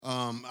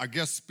Our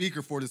guest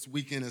speaker for this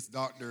weekend is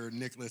Dr.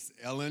 Nicholas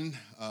Ellen.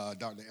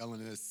 Dr. Ellen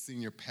is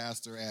senior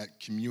pastor at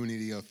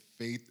Community of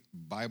Faith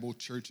Bible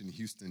Church in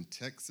Houston,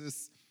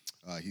 Texas.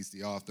 He's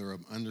the author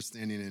of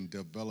Understanding and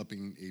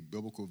Developing a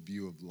Biblical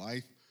View of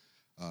Life,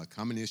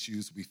 Common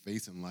Issues We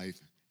Face in Life,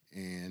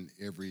 and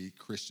Every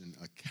Christian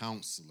a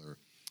Counselor.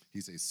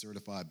 He's a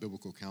certified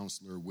biblical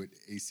counselor with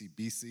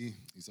ACBC.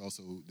 He's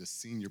also the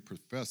senior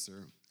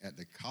professor at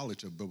the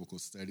College of Biblical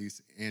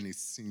Studies and a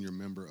senior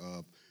member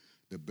of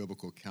the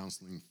Biblical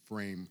Counseling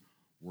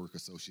Framework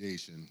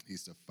Association.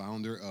 He's the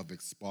founder of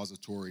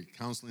Expository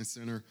Counseling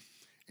Center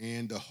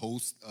and the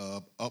host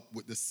of Up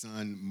with the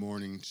Sun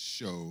morning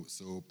show.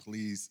 So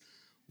please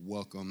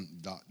welcome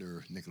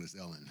Dr. Nicholas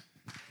Ellen.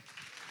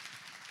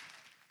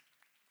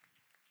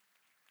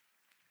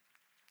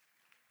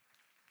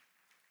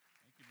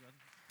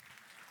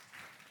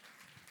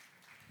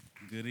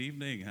 Good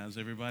evening. How's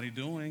everybody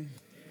doing?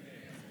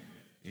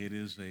 It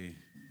is a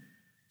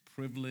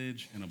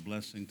privilege and a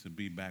blessing to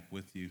be back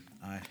with you.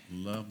 I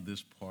love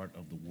this part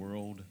of the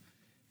world.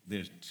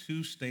 There's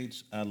two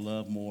states I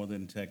love more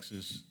than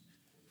Texas,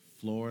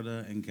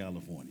 Florida and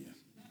California.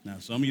 Now,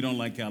 some of you don't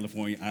like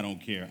California. I don't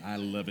care. I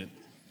love it.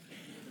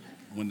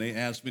 When they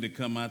ask me to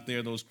come out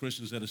there, those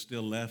Christians that are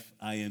still left,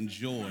 I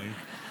enjoy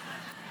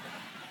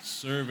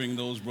serving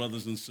those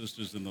brothers and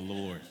sisters in the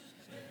Lord.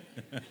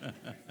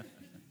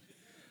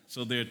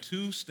 So there are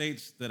two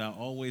states that I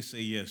always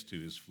say yes to,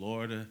 is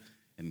Florida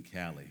and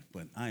Cali.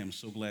 But I am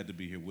so glad to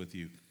be here with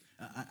you.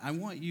 I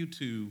want you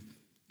to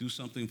do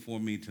something for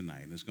me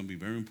tonight. And it's going to be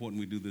very important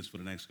we do this for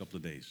the next couple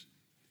of days.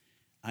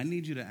 I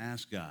need you to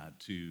ask God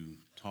to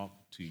talk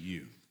to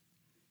you,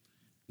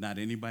 not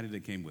anybody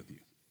that came with you.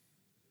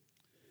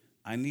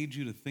 I need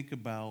you to think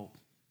about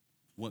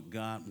what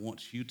God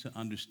wants you to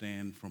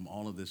understand from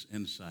all of this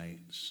insight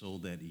so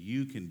that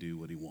you can do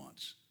what he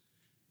wants.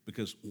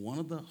 Because one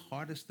of the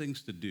hardest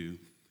things to do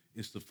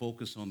is to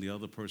focus on the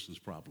other person's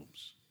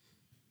problems.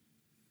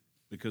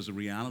 Because the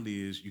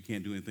reality is you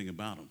can't do anything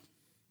about them.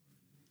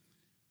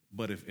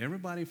 But if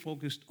everybody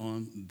focused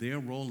on their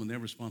role and their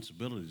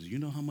responsibilities, you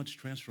know how much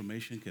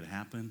transformation could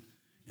happen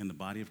in the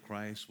body of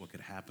Christ, what could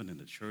happen in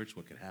the church,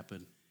 what could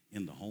happen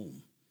in the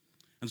home.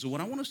 And so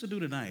what I want us to do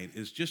tonight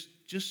is just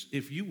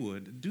if you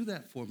would, do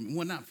that for me.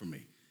 Well, not for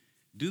me.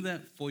 Do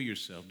that for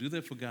yourself. Do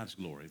that for God's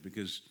glory.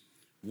 Because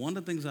one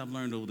of the things I've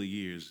learned over the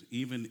years,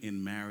 even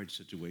in marriage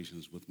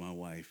situations with my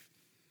wife,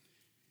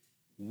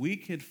 we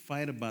could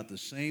fight about the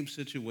same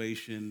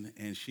situation,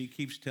 and she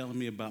keeps telling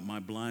me about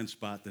my blind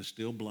spot that's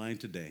still blind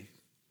today.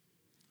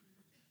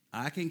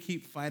 I can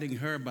keep fighting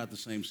her about the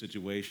same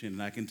situation,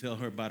 and I can tell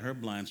her about her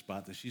blind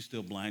spot that she's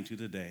still blind to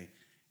today.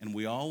 And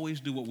we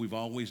always do what we've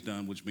always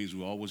done, which means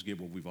we always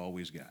get what we've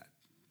always got.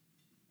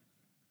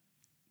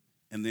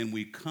 And then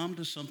we come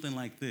to something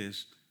like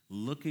this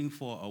looking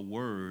for a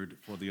word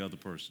for the other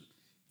person.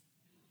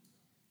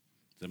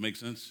 Does that make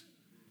sense?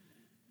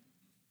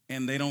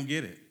 And they don't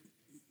get it.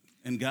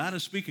 And God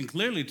is speaking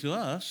clearly to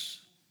us,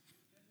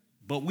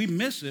 but we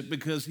miss it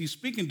because he's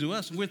speaking to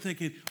us, and we're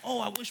thinking, oh,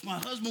 I wish my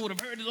husband would have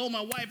heard it. Oh,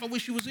 my wife, I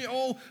wish she was here.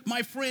 Oh,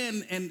 my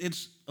friend. And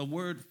it's a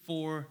word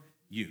for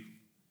you.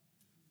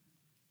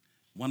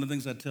 One of the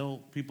things I tell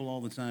people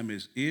all the time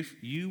is if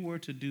you were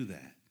to do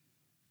that,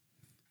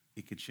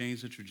 it could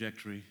change the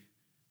trajectory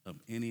of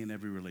any and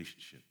every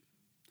relationship.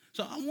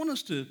 So I want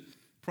us to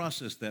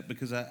process that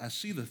because I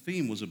see the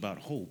theme was about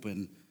hope,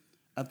 and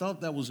I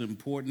thought that was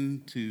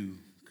important to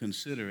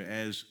consider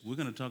as we're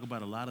going to talk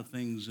about a lot of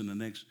things in the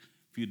next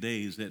few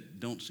days that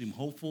don't seem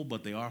hopeful,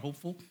 but they are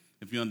hopeful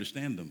if you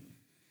understand them.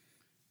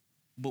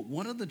 But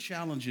one of the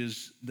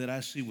challenges that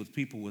I see with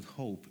people with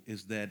hope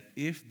is that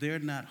if they're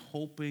not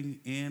hoping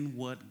in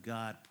what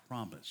God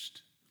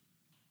promised,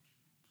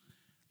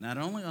 not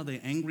only are they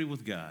angry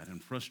with God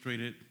and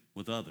frustrated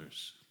with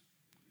others,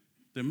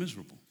 they're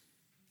miserable.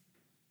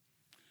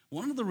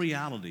 One of the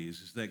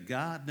realities is that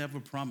God never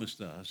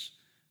promised us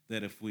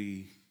that if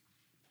we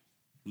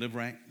live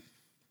right,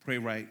 pray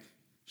right,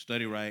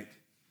 study right,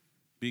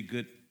 be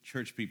good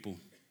church people,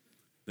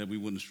 that we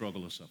wouldn't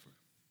struggle or suffer.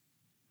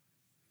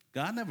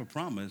 God never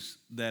promised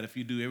that if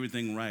you do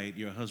everything right,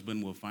 your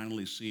husband will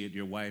finally see it,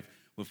 your wife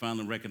will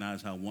finally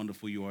recognize how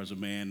wonderful you are as a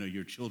man, or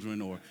your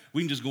children, or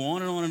we can just go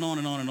on and on and on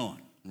and on and on,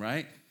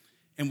 right?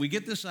 And we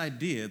get this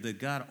idea that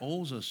God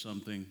owes us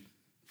something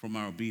from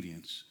our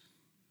obedience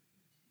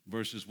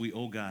versus we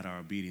owe God our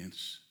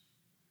obedience,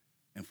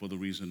 and for the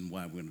reason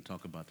why we're going to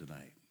talk about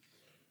tonight.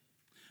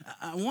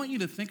 I want you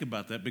to think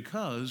about that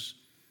because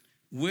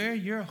where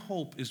your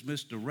hope is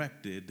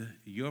misdirected,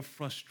 your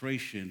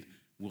frustration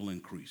will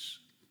increase.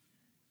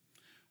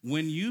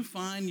 When you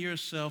find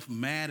yourself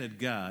mad at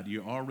God,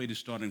 you're already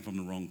starting from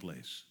the wrong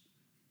place.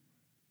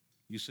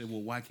 You say,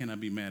 well, why can't I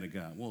be mad at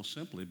God? Well,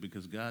 simply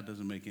because God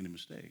doesn't make any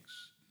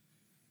mistakes.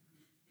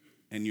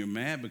 And you're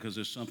mad because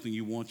there's something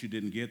you want you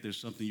didn't get, there's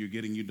something you're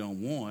getting you don't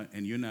want,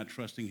 and you're not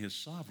trusting his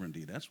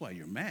sovereignty. That's why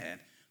you're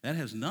mad. That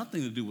has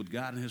nothing to do with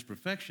God and his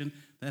perfection.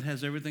 That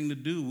has everything to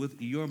do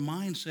with your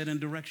mindset and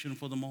direction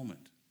for the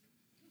moment.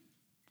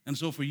 And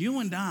so for you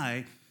and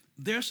I,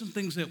 there's some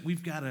things that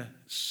we've got to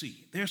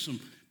see. There's some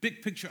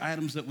big picture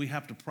items that we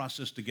have to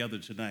process together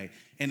tonight.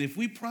 And if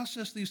we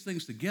process these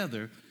things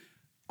together,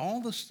 all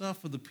the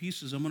stuff of the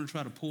pieces I'm going to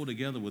try to pull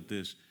together with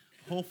this,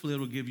 hopefully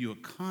it'll give you a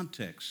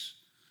context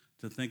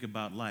to think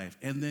about life.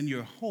 And then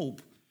your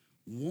hope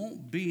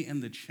won't be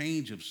in the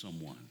change of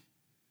someone.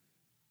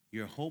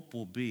 Your hope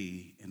will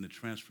be in the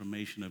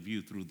transformation of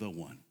you through the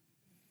one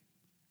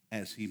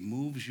as he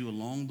moves you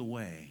along the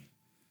way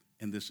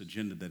in this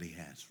agenda that he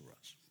has for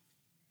us.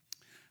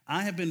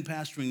 I have been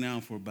pastoring now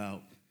for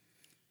about,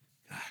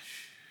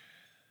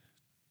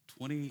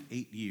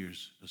 28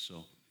 years or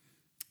so.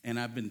 And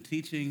I've been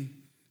teaching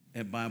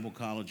at Bible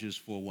colleges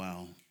for a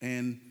while.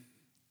 And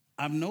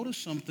I've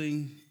noticed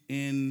something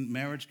in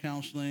marriage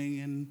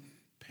counseling and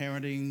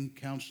parenting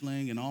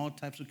counseling and all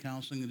types of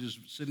counseling and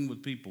just sitting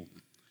with people.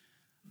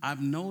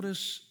 I've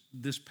noticed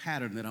this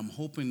pattern that I'm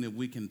hoping that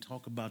we can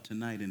talk about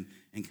tonight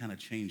and kind of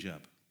change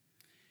up.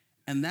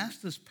 And that's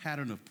this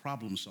pattern of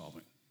problem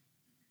solving.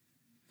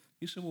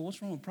 You say, well,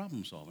 what's wrong with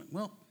problem solving?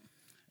 Well,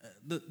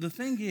 the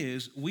thing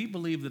is, we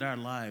believe that our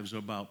lives are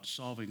about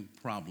solving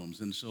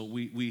problems. And so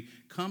we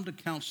come to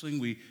counseling,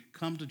 we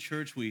come to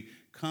church, we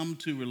come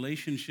to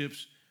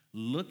relationships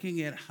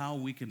looking at how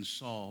we can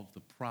solve the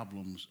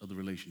problems of the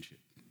relationship.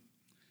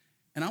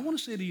 And I want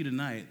to say to you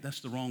tonight, that's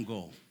the wrong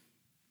goal.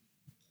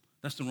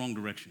 That's the wrong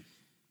direction.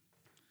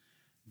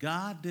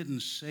 God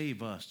didn't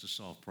save us to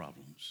solve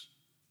problems.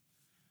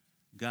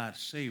 God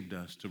saved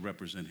us to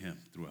represent him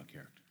through our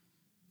character.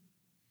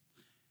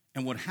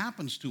 And what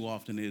happens too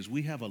often is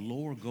we have a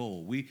lower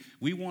goal. We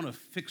want to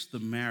fix the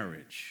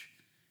marriage.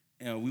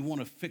 We want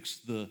to fix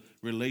the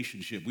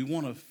relationship. We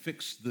want to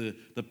fix the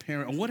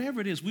parent, or whatever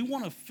it is. We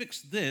want to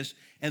fix this,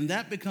 and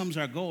that becomes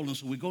our goal. And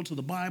so we go to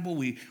the Bible,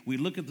 we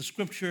look at the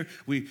scripture,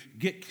 we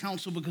get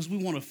counsel because we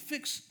want to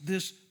fix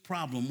this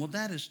problem. Well,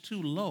 that is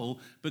too low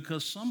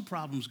because some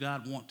problems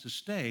God wants to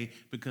stay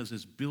because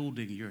it's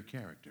building your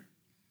character.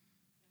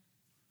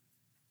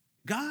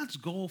 God's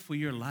goal for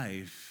your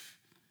life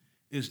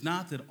is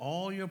not that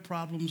all your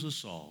problems are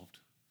solved,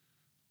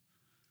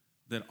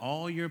 that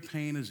all your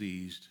pain is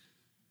eased,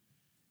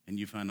 and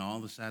you find all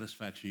the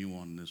satisfaction you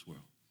want in this world.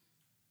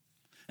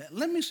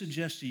 Let me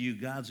suggest to you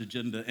God's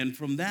agenda, and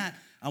from that,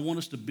 I want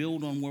us to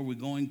build on where we're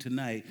going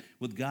tonight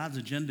with God's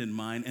agenda in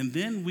mind, and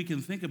then we can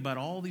think about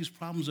all these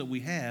problems that we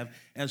have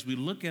as we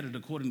look at it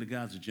according to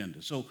God's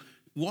agenda. So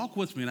walk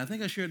with me, and I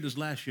think I shared this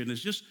last year, and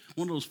it's just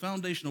one of those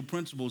foundational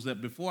principles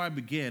that before I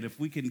begin, if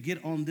we can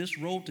get on this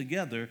road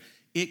together,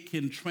 it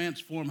can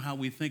transform how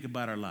we think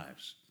about our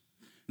lives.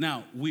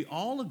 Now, we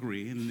all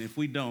agree, and if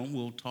we don't,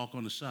 we'll talk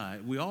on the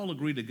side. We all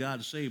agree that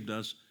God saved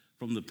us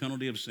from the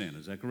penalty of sin.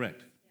 Is that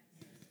correct?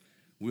 Yes.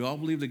 We all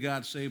believe that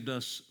God saved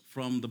us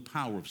from the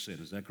power of sin.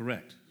 Is that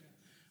correct? Yes.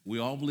 We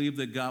all believe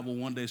that God will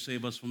one day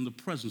save us from the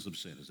presence of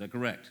sin. Is that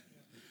correct?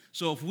 Yes.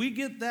 So if we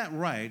get that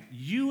right,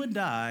 you and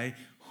I,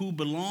 who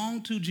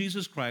belong to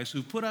Jesus Christ,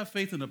 who put our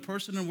faith in the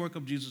person and work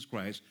of Jesus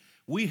Christ,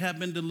 we have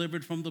been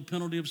delivered from the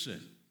penalty of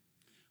sin.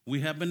 We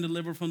have been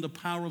delivered from the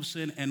power of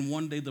sin and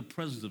one day the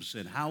presence of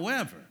sin.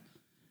 However,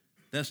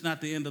 that's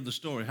not the end of the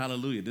story.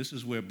 Hallelujah. This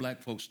is where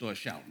black folks start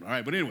shouting. All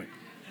right, but anyway,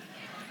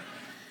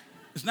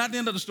 it's not the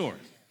end of the story.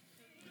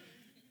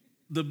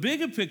 The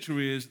bigger picture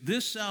is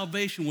this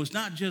salvation was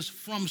not just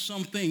from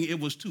something, it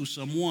was to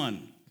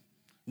someone.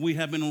 We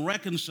have been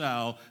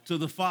reconciled to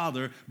the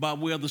Father by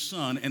way of the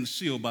Son and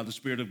sealed by the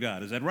Spirit of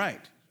God. Is that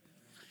right?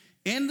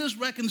 In this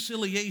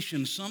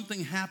reconciliation,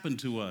 something happened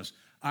to us.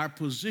 Our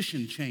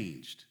position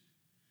changed.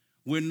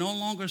 We're no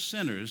longer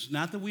sinners.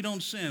 Not that we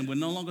don't sin. We're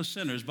no longer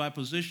sinners. By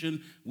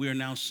position, we are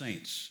now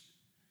saints.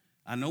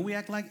 I know we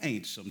act like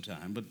ain'ts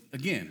sometimes, but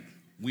again,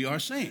 we are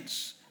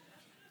saints.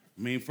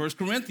 I mean, 1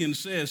 Corinthians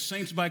says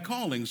saints by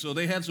calling, so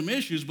they had some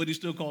issues, but he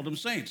still called them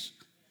saints.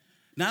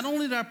 Not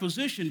only did our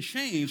position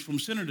change from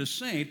sinner to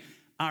saint,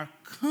 our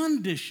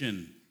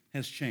condition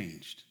has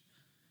changed.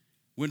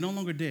 We're no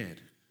longer dead.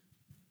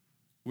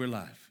 We're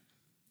alive.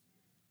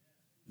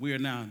 We are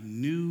now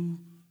new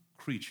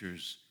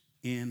creatures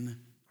in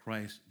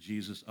Christ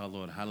Jesus our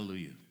Lord.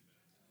 Hallelujah.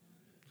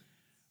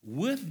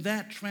 With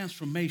that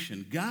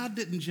transformation, God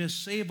didn't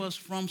just save us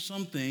from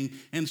something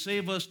and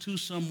save us to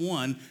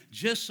someone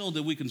just so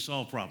that we can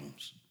solve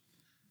problems.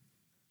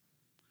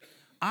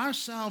 Our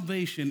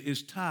salvation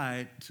is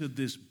tied to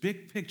this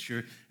big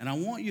picture, and I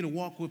want you to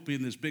walk with me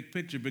in this big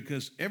picture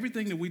because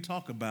everything that we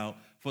talk about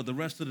for the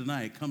rest of the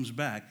night comes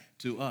back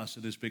to us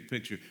in this big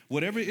picture.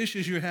 Whatever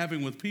issues you're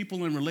having with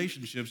people and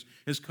relationships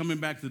is coming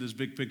back to this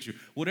big picture.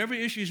 Whatever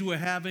issues you are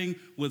having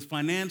with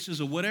finances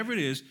or whatever it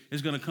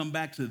is going to come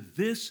back to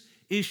this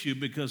issue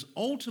because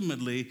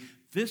ultimately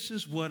this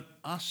is what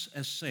us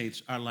as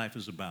saints, our life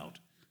is about.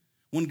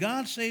 When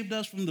God saved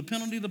us from the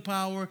penalty, the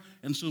power,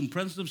 and soon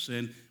presence of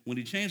sin, when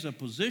he changed our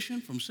position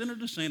from sinner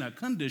to saint, our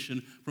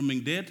condition from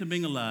being dead to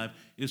being alive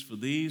is for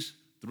these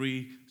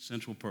three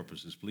central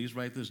purposes. Please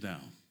write this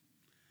down.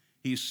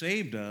 He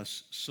saved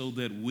us so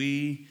that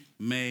we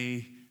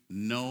may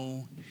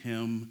know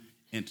him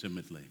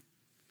intimately.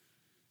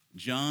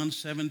 John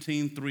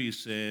 17:3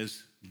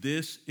 says,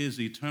 This is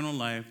eternal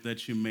life,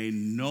 that you may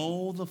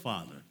know the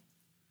Father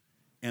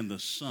and the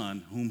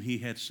Son whom he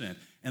had sent.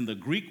 And the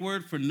Greek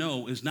word for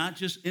know is not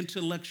just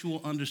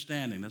intellectual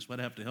understanding. That's what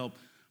I have to help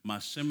my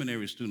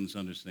seminary students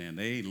understand.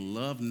 They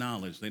love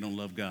knowledge. They don't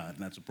love God,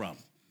 and that's a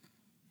problem.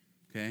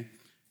 Okay?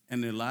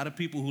 And there are a lot of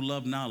people who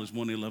love knowledge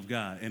when they love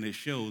God, and it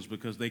shows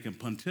because they can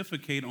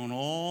pontificate on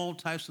all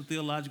types of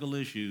theological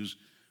issues,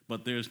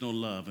 but there's no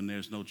love and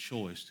there's no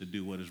choice to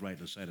do what is right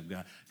in the sight of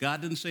God.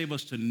 God didn't save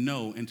us to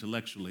know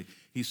intellectually.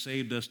 He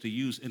saved us to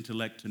use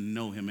intellect to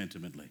know him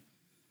intimately.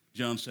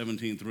 John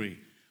 17:3.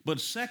 But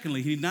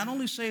secondly, he not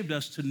only saved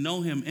us to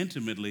know him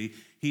intimately,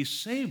 he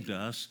saved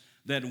us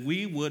that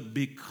we would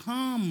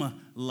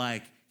become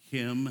like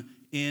him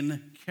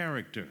in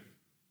character.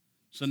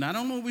 So not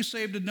only were we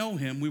saved to know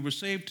him, we were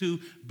saved to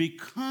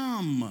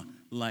become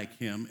like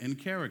him in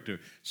character.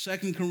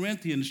 2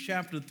 Corinthians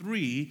chapter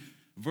 3,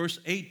 verse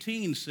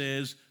 18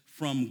 says,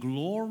 from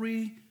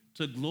glory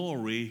to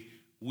glory,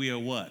 we are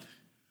what?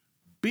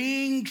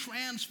 Being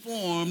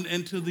transformed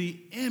into the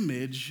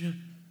image of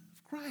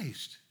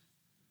Christ.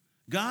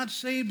 God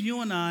saved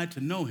you and I to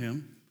know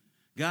him.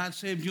 God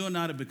saved you and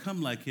I to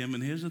become like him.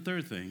 And here's the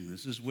third thing.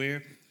 This is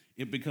where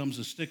it becomes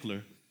a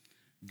stickler.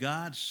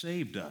 God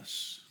saved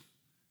us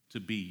to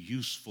be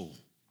useful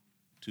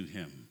to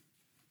him.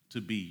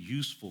 To be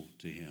useful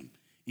to him.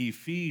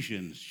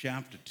 Ephesians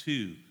chapter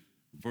 2,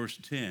 verse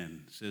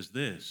 10 says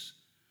this.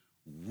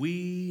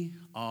 We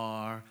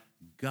are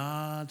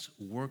God's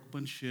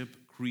workmanship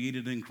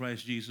created in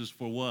Christ Jesus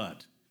for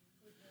what?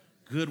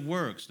 Good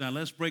works. Now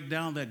let's break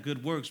down that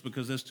good works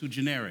because that's too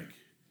generic.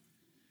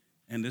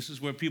 And this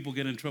is where people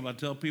get in trouble. I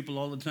tell people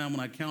all the time when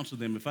I counsel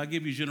them, if I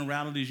give you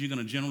generalities, you're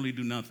going to generally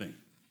do nothing.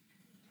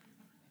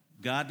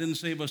 God didn't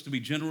save us to be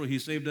general. He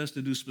saved us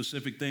to do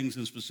specific things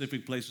in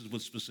specific places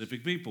with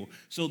specific people.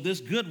 So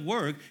this good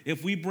work,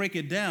 if we break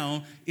it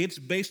down, it's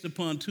based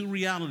upon two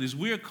realities.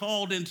 We're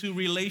called into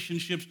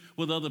relationships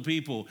with other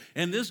people.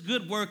 And this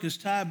good work is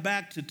tied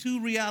back to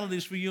two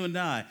realities for you and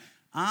I.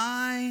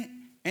 I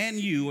and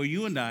you, or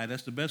you and I,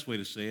 that's the best way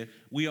to say it,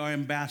 we are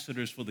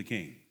ambassadors for the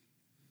King.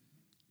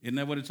 Isn't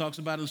that what it talks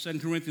about in 2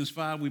 Corinthians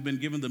 5? We've been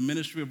given the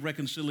ministry of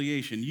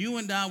reconciliation. You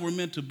and I were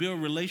meant to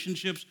build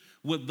relationships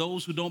with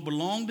those who don't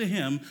belong to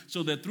him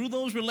so that through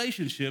those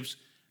relationships,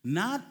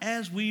 not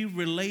as we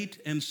relate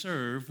and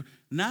serve,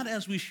 not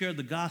as we share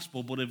the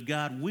gospel, but if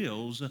God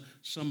wills,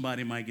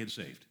 somebody might get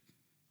saved.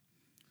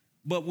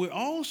 But we're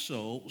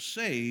also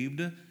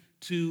saved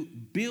to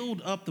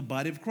build up the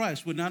body of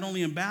Christ. We're not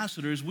only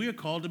ambassadors, we are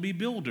called to be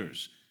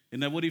builders.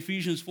 Isn't that what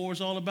Ephesians 4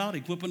 is all about?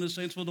 Equipping the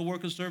saints for the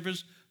work of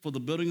service, for the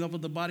building up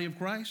of the body of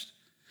Christ.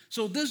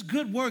 So this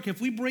good work,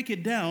 if we break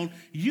it down,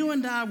 you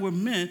and I were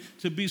meant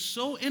to be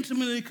so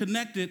intimately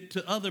connected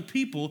to other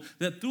people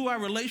that through our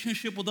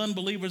relationship with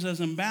unbelievers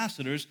as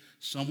ambassadors,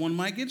 someone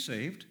might get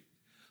saved.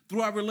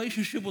 Through our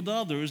relationship with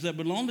others that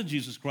belong to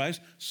Jesus Christ,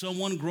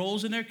 someone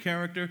grows in their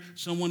character,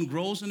 someone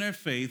grows in their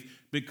faith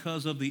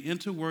because of the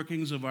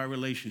interworkings of our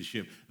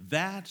relationship.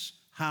 That's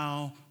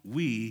how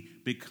we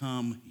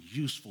become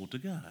useful to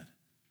God.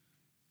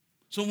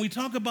 So when we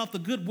talk about the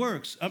good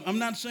works, I'm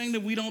not saying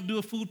that we don't do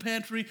a food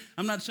pantry.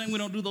 I'm not saying we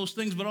don't do those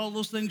things, but all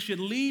those things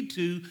should lead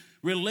to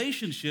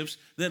relationships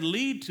that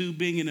lead to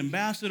being an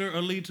ambassador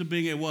or lead to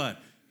being a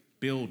what?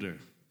 Builder.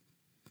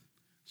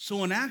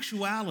 So in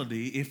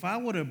actuality, if I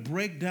were to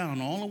break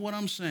down all of what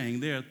I'm saying,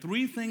 there are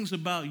three things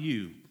about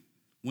you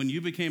when you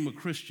became a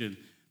Christian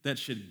that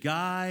should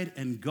guide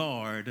and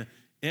guard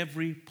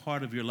every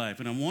part of your life.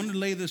 And I want to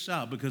lay this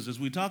out because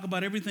as we talk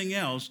about everything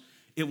else,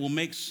 it will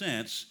make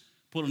sense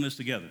putting this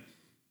together.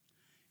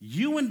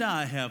 You and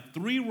I have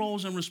three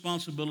roles and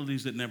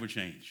responsibilities that never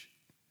change.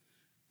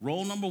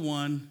 Role number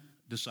one,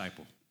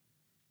 disciple.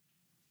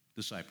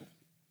 Disciple.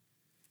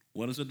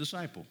 What is a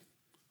disciple?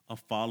 A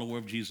follower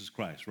of Jesus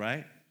Christ,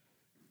 right?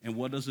 And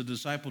what does a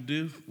disciple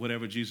do?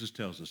 Whatever Jesus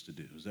tells us to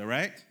do. Is that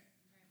right?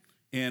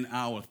 In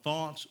our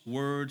thoughts,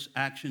 words,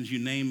 actions, you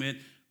name it,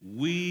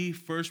 we,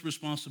 first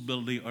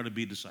responsibility, are to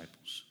be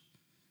disciples.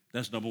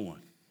 That's number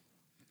one.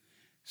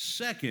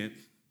 Second,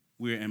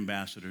 we're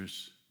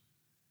ambassadors.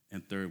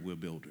 And third, we're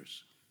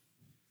builders.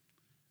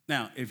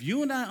 Now, if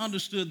you and I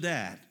understood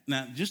that,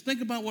 now just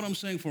think about what I'm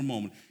saying for a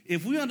moment.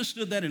 If we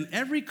understood that in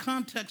every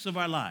context of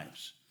our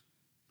lives,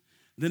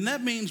 then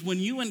that means when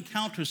you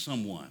encounter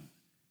someone,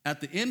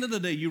 at the end of the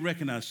day, you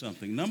recognize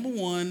something. Number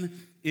one,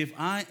 if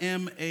I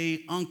am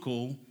an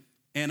uncle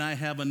and I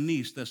have a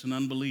niece that's an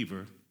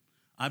unbeliever,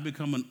 I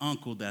become an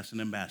uncle that's an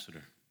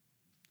ambassador.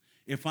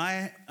 If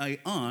I an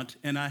aunt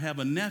and I have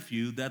a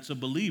nephew that's a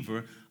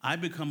believer, I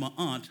become an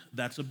aunt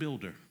that's a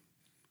builder.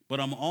 But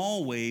I'm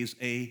always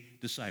a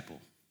disciple.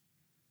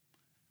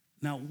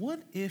 Now,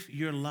 what if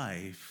your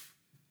life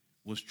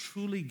was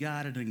truly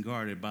guided and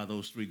guarded by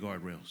those three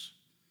guardrails?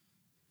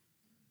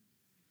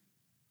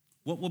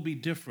 What will be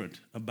different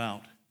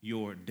about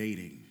your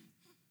dating?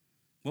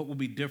 What will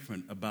be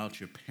different about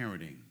your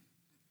parenting?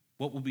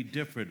 What will be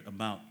different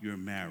about your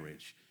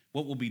marriage?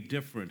 What will be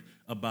different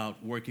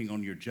about working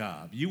on your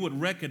job? You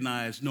would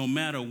recognize no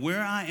matter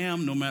where I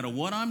am, no matter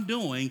what I'm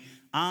doing,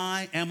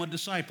 I am a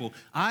disciple.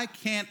 I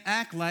can't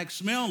act like,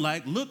 smell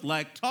like, look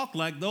like, talk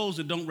like those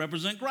that don't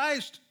represent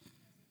Christ.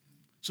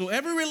 So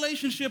every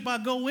relationship I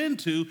go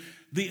into,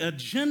 the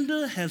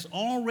agenda has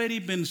already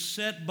been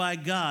set by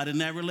God in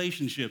that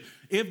relationship.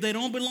 If they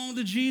don't belong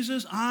to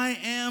Jesus, I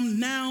am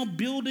now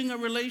building a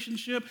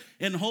relationship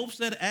in hopes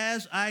that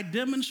as I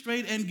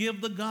demonstrate and give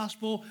the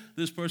gospel,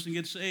 this person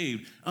gets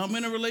saved. I'm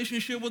in a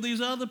relationship with these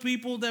other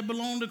people that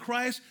belong to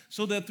Christ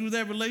so that through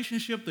that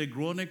relationship, they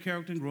grow in their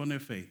character and grow in their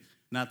faith.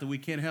 Not that we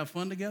can't have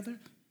fun together,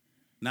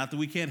 not that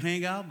we can't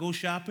hang out, go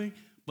shopping,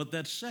 but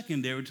that's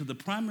secondary to the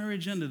primary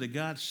agenda that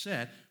God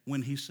set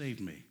when he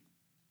saved me.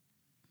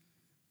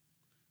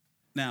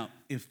 Now,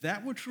 if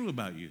that were true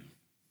about you,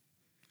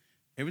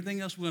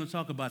 everything else we're going to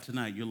talk about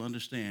tonight, you'll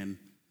understand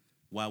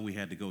why we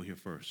had to go here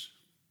first.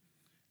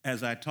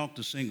 As I talked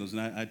to singles,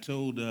 and I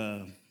told,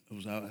 I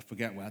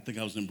forgot where, I think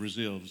I was in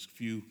Brazil, it was a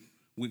few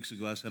weeks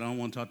ago, I said, I don't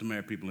want to talk to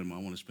married people anymore.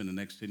 I want to spend the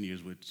next 10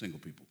 years with single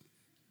people.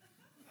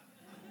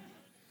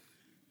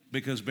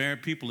 Because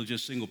married people are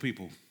just single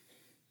people.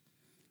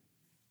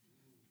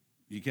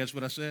 You catch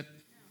what I said?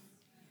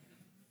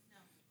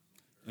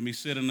 Let me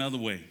say it another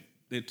way.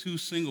 There are two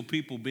single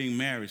people being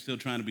married, still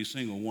trying to be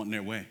single, wanting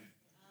their way.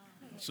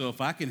 So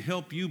if I can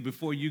help you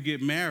before you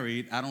get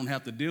married, I don't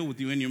have to deal with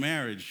you in your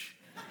marriage.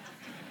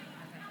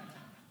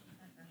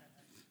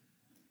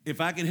 If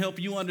I can help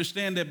you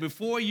understand that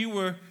before you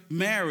were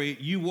married,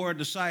 you were a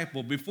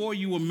disciple. Before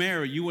you were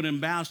married, you were an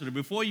ambassador.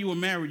 Before you were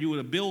married, you were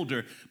a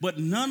builder. But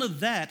none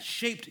of that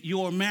shaped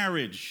your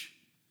marriage.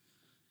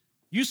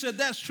 You said,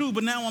 that's true,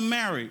 but now I'm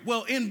married.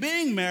 Well, in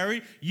being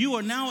married, you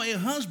are now a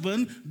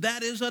husband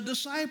that is a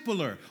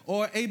discipler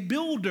or a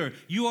builder.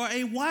 You are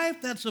a wife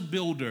that's a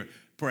builder.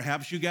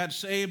 Perhaps you got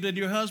saved and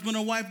your husband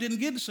or wife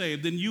didn't get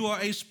saved. Then you are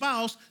a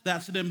spouse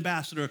that's an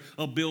ambassador,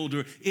 a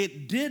builder.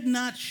 It did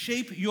not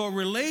shape your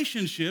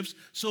relationships,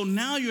 so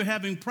now you're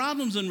having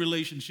problems in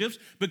relationships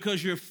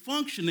because you're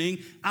functioning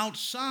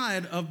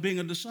outside of being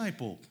a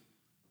disciple,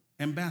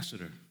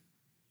 ambassador,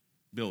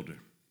 builder.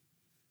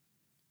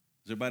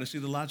 Does everybody see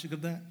the logic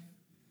of that?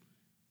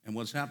 And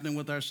what's happening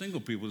with our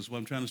single people is why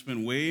I'm trying to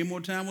spend way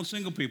more time with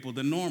single people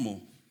than normal.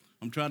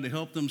 I'm trying to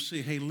help them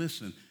see, hey,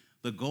 listen,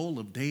 the goal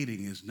of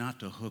dating is not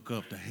to hook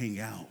up, to hang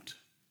out.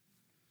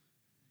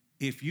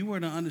 If you were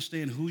to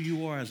understand who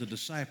you are as a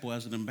disciple,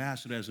 as an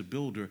ambassador, as a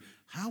builder,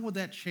 how would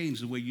that change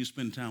the way you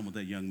spend time with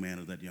that young man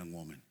or that young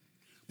woman?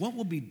 What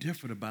would be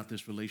different about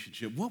this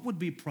relationship? What would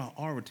be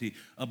priority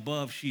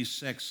above she's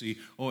sexy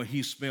or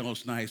he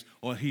smells nice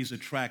or he's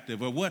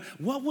attractive? Or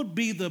what would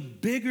be the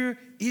bigger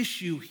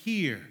issue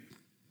here?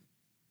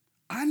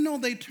 I know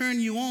they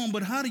turn you on,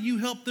 but how do you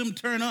help them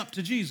turn up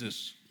to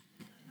Jesus?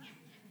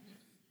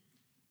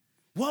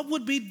 What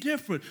would be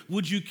different?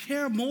 Would you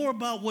care more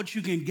about what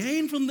you can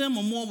gain from them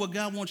or more what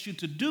God wants you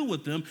to do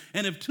with them?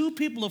 And if two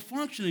people are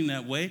functioning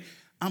that way,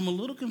 I'm a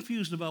little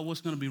confused about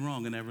what's going to be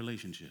wrong in that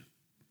relationship.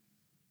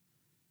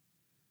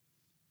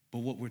 But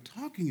what we're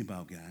talking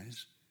about,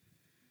 guys,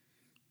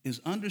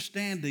 is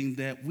understanding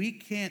that we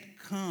can't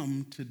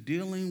come to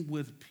dealing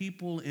with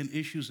people and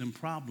issues and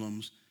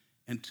problems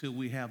until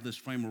we have this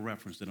frame of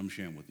reference that I'm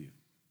sharing with you.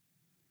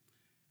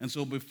 And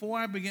so before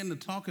I begin to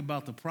talk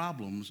about the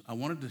problems, I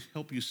wanted to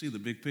help you see the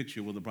big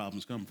picture where the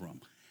problems come from.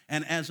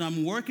 And as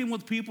I'm working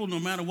with people, no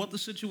matter what the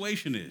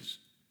situation is,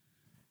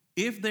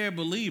 if they're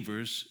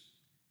believers,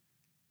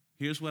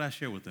 here's what I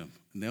share with them.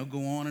 And they'll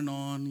go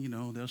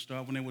on, they'll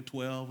start when they were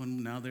 12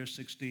 and now they're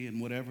 60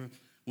 and whatever.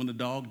 When the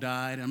dog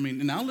died,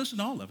 and I'll listen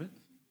to all of it.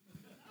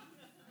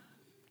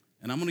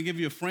 And I'm going to give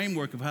you a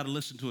framework of how to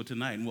listen to it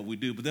tonight and what we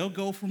do. But they'll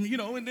go from,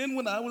 and then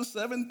when I was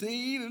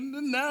 17 and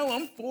then now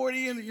I'm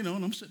 40 and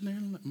I'm sitting there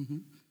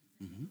and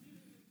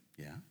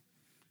yeah.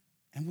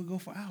 And we'll go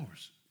for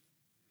hours.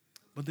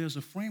 But there's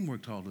a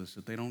framework to all this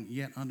that they don't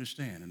yet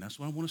understand. And that's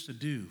what I want us to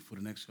do for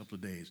the next couple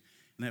of days.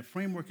 And that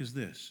framework is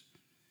this.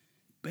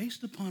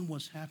 Based upon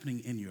what's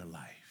happening in your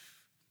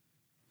life,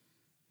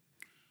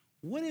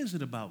 what is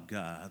it about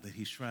God that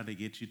he's trying to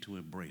get you to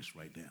embrace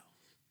right now?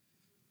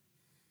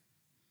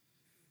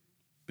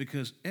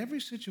 Because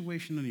every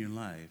situation in your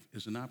life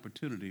is an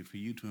opportunity for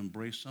you to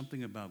embrace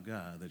something about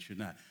God that you're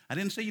not. I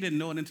didn't say you didn't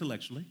know it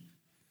intellectually.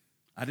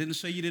 I didn't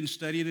say you didn't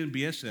study it in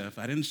BSF.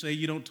 I didn't say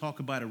you don't talk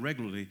about it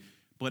regularly.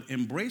 But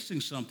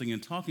embracing something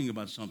and talking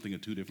about something are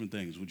two different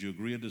things. Would you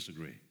agree or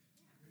disagree?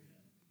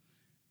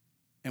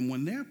 And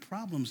when there are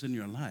problems in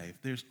your life,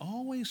 there's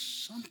always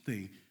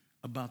something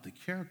about the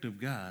character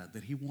of God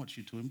that he wants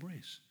you to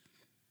embrace.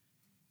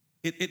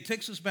 It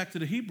takes us back to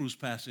the Hebrews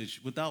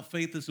passage. Without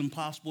faith, it's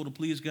impossible to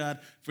please God,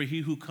 for he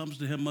who comes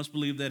to him must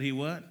believe that he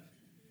what?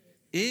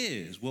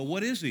 Is. Well,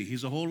 what is he?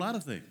 He's a whole lot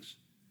of things.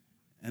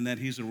 And that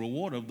he's a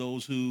rewarder of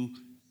those who...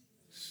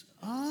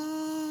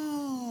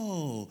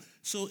 Oh,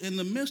 so in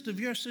the midst of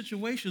your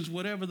situations,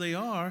 whatever they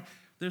are,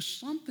 there's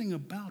something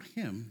about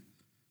him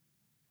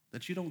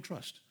that you don't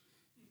trust.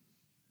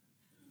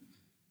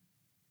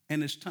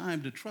 And it's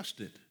time to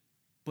trust it.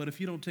 But if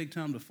you don't take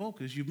time to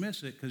focus, you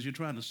miss it because you're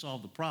trying to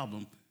solve the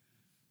problem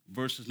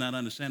versus not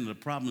understanding the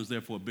problem is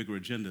therefore a bigger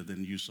agenda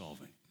than you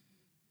solving.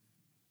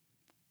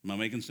 Am I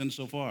making sense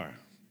so far?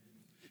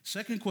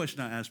 Second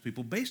question I ask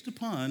people, based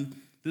upon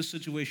this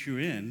situation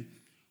you're in,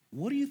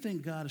 what do you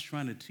think God is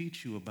trying to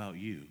teach you about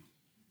you?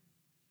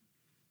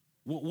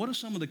 What are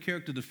some of the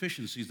character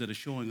deficiencies that are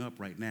showing up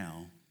right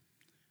now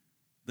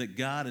that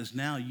God is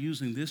now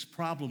using this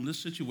problem, this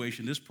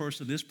situation, this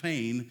person, this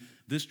pain,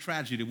 this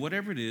tragedy,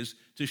 whatever it is,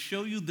 to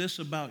show you this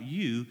about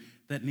you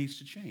that needs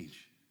to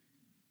change?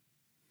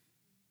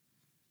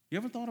 You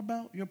ever thought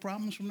about your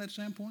problems from that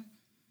standpoint?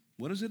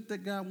 What is it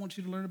that God wants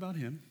you to learn about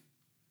him?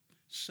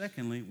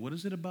 Secondly, what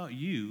is it about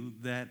you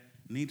that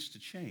needs to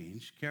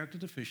change, character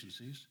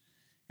deficiencies?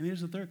 And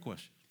here's the third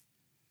question.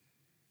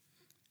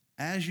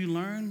 As you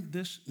learn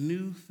this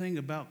new thing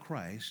about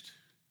Christ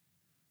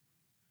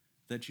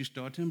that you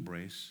start to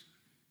embrace,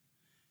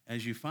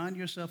 as you find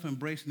yourself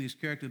embracing these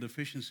character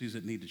deficiencies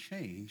that need to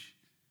change,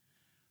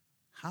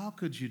 how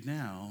could you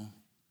now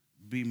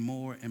be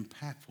more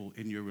impactful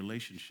in your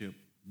relationship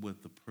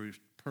with the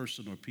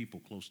person or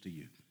people close to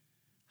you?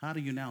 How do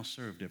you now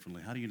serve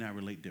differently? How do you now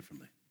relate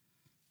differently?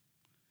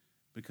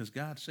 Because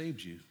God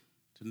saved you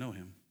to know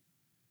him.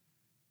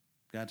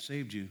 God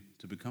saved you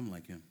to become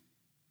like him.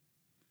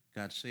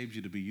 God saved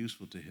you to be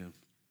useful to him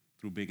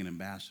through being an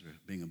ambassador,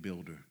 being a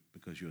builder,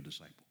 because you're a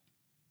disciple.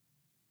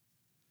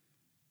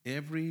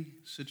 Every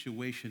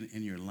situation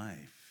in your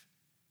life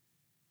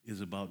is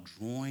about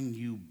drawing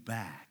you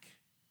back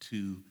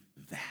to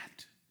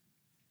that.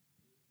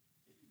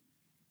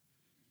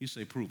 You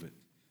say, prove it.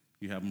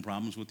 You're having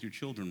problems with your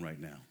children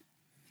right now.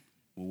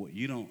 Well, what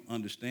you don't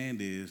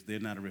understand is they're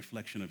not a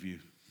reflection of you.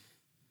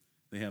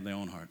 They have their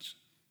own hearts.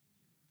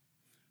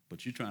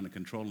 But you're trying to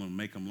control them and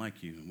make them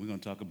like you. And we're going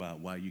to talk about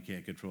why you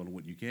can't control and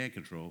what you can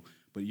control.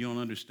 But you don't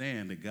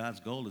understand that God's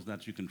goal is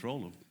not you control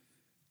them.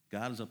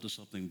 God is up to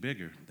something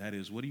bigger. That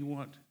is, what do you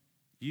want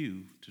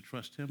you to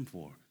trust him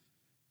for?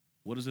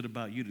 What is it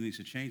about you that needs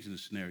to change in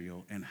this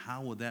scenario? And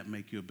how will that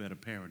make you a better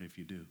parent if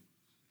you do?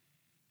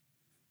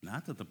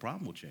 Not that the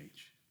problem will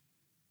change.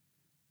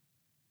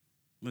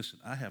 Listen,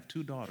 I have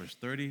two daughters,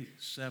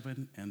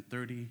 37 and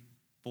 34,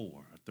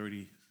 or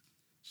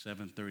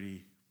 37,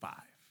 35.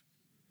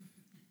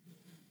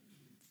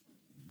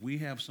 We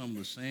have some of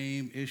the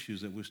same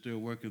issues that we're still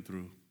working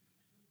through,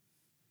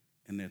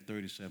 and they're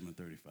 37 and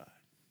 35.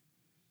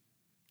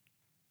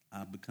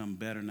 I've become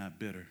better, not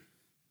bitter.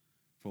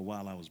 For a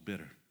while, I was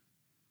bitter.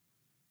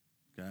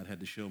 God had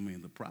to show me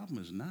the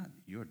problem is not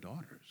your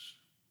daughters.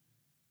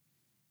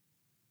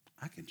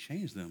 I can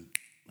change them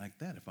like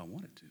that if I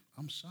wanted to.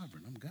 I'm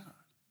sovereign. I'm God.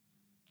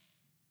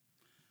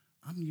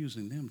 I'm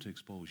using them to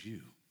expose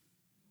you.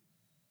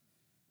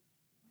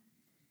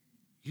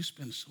 You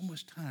spend so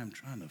much time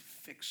trying to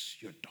fix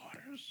your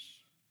daughters,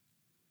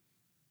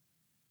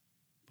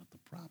 but the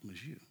problem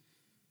is you.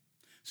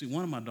 See,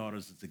 one of my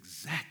daughters is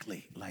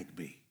exactly like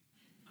me.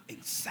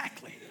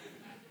 Exactly.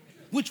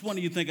 Which one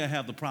do you think I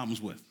have the problems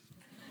with?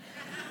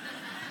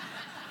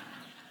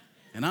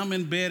 And I'm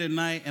in bed at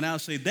night, and I'll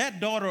say,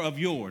 that daughter of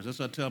yours, that's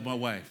what I tell my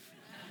wife,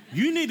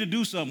 you need to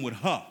do something with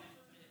her.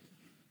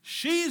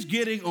 She's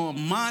getting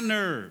on my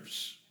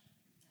nerves.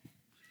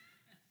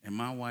 And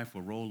my wife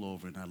will roll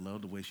over, and I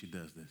love the way she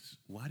does this.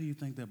 Why do you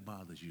think that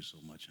bothers you so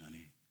much,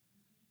 honey?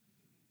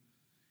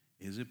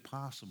 Is it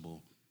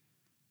possible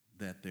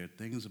that there are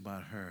things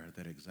about her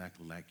that are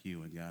exactly like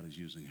you, and God is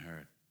using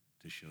her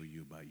to show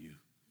you about you?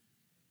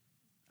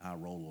 I'll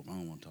roll over. I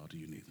don't want to talk to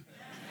you neither.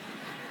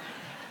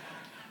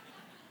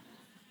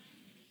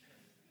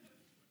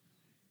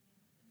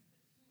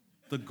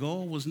 The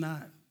goal was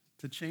not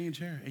to change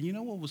her. And you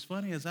know what was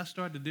funny? As I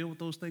started to deal with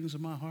those things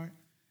in my heart,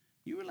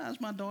 you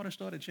realize my daughter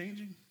started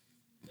changing?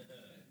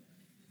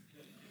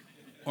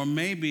 Or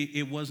maybe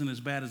it wasn't as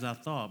bad as I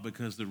thought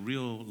because the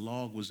real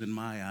log was in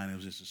my eye and it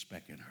was just a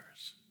speck in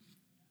hers.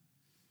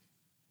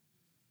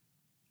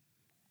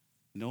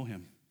 Know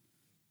him.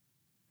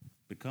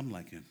 Become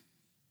like him.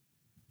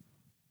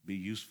 Be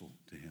useful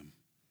to him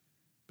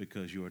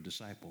because you're a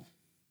disciple.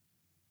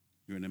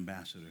 You're an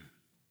ambassador.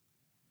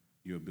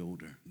 You're a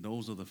builder.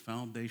 Those are the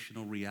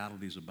foundational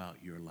realities about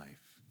your life.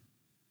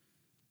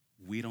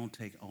 We don't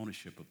take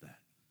ownership of that.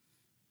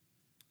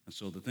 And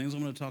so the things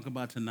I'm going to talk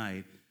about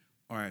tonight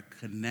are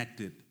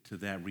connected to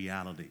that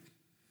reality.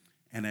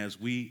 And as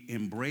we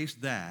embrace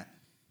that,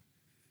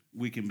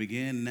 we can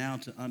begin now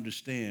to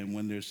understand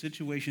when there's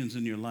situations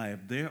in your life,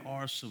 there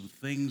are some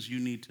things you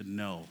need to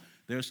know.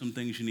 There are some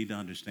things you need to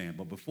understand.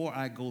 But before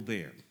I go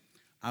there,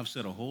 I've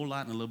said a whole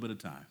lot in a little bit of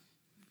time.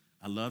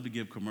 I love to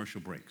give commercial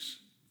breaks.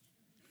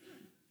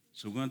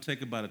 So we're going to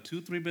take about a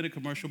 2-3 minute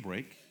commercial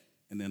break.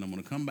 And then I'm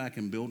going to come back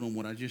and build on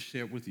what I just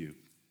shared with you.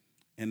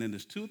 And then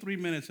there's 2-3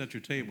 minutes at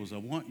your tables. I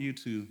want you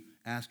to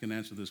ask and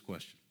answer this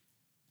question.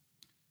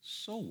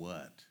 So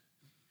what?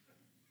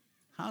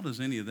 How does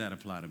any of that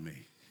apply to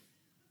me?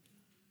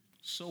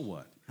 So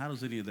what? How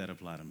does any of that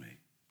apply to me?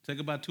 Take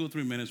about 2 or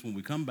 3 minutes. When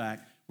we come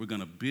back, we're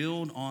going to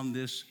build on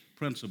this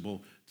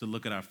principle to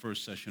look at our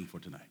first session for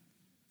tonight.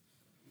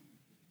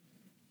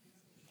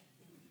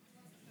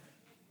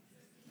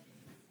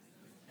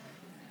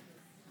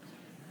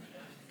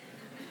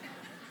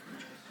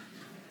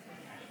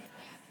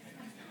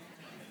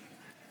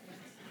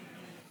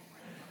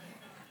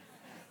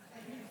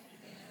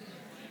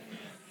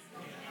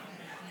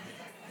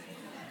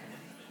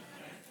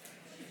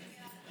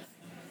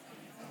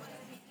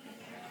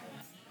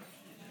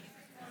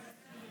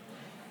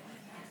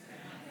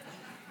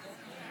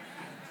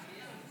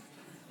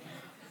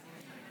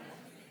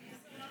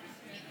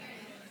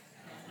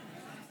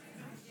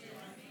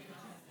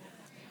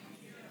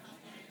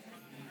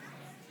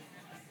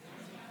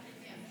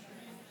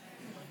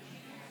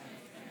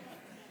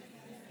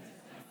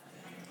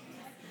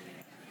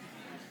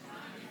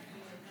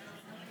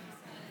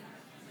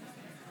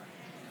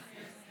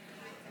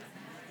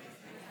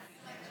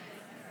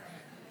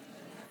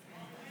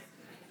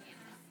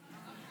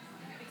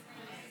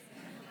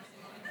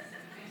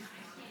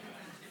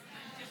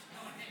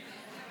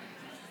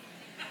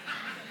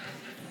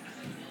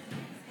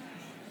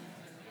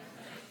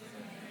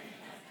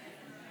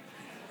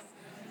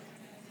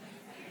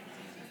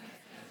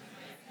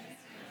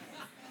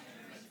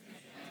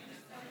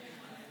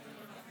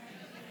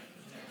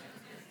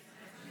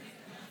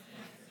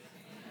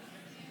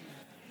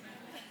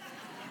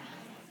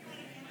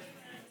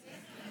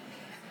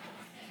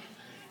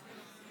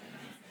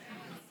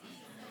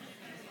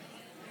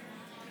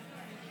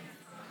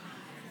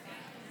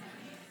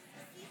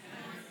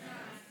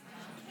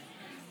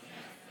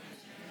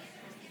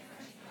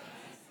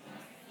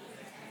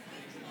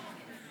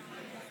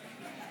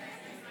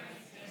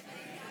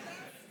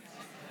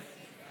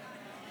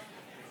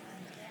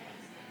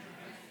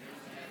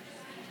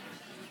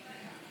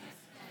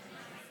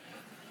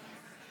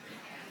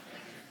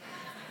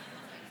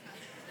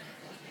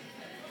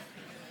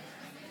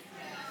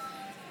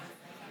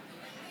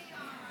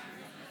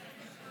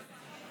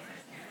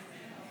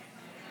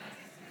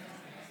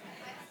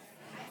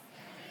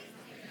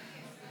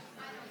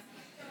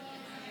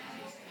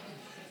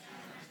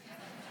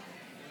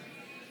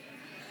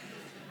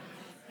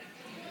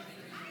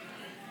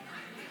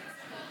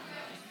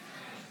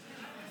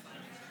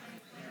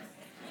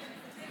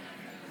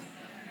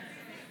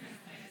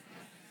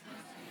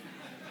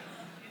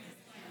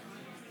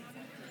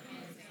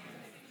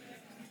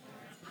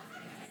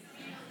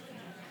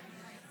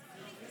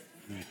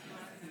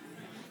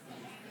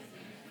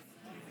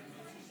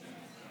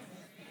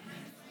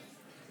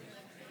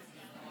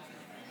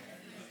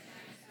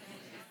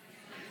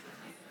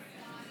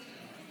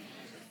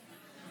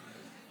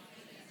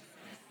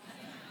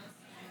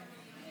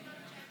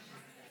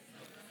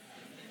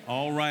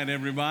 All right,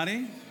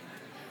 everybody.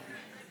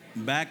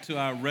 Back to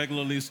our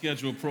regularly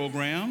scheduled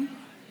program.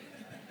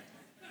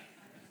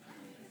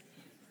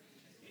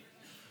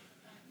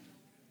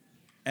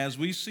 As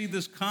we see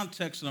this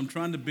context that I'm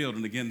trying to build,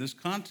 and again, this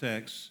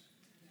context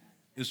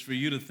is for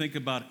you to think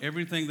about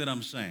everything that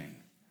I'm saying,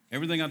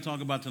 everything I talk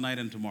about tonight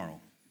and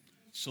tomorrow,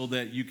 so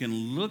that you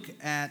can look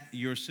at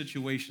your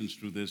situations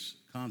through this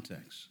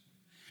context.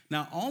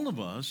 Now, all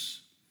of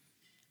us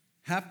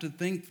have to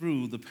think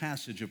through the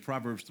passage of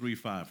Proverbs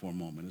 3:5 for a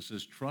moment. It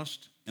says,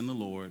 trust in the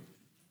Lord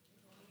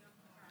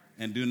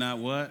and do not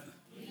what?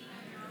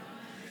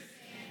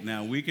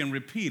 Now, we can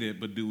repeat it,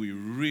 but do we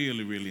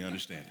really, really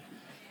understand it?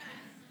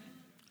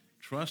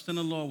 Trust in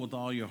the Lord with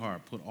all your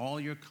heart. Put all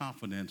your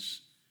confidence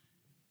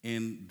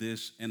in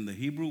this. And the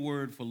Hebrew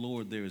word for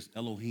Lord there is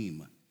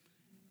Elohim.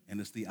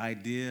 And it's the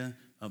idea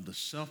of the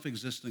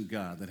self-existent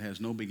God that has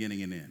no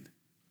beginning and end.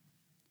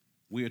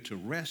 We are to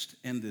rest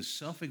in this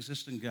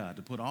self-existent God,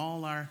 to put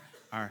all our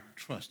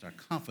trust, our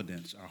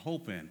confidence, our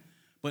hope in.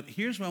 But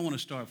here's where I want to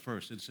start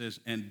first. It says,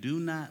 and do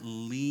not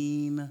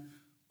lean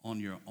on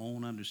your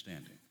own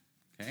understanding.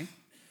 Okay?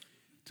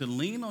 To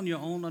lean on your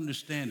own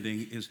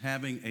understanding is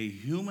having a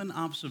human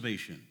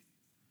observation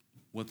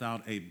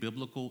without a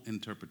biblical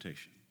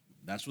interpretation.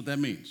 That's what that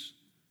means,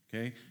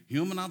 okay?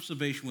 Human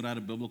observation without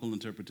a biblical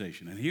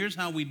interpretation. And here's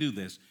how we do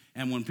this.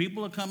 And when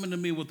people are coming to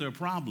me with their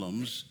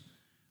problems,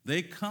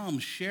 they come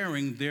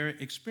sharing their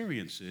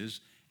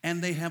experiences,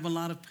 and they have a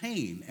lot of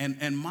pain.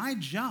 And my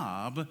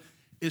job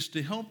is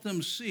to help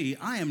them see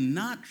I am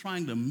not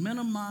trying to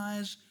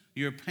minimize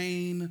your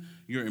pain,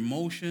 your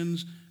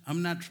emotions.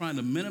 I'm not trying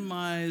to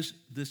minimize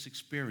this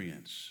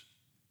experience.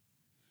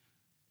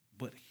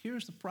 But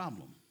here's the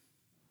problem.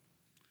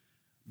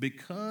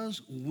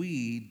 Because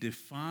we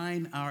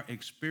define our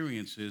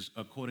experiences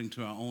according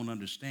to our own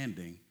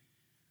understanding,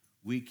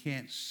 we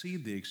can't see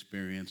the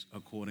experience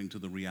according to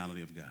the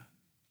reality of God.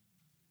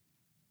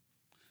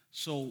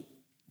 So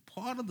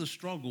part of the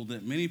struggle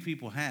that many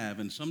people have,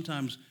 and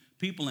sometimes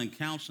people in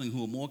counseling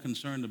who are more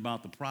concerned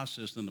about the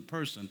process than the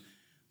person,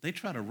 they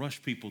try to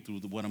rush people through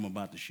what I'm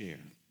about to share.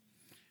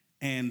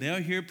 And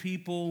they'll hear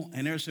people,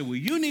 and they'll say, well,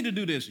 you need to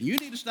do this, and you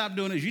need to stop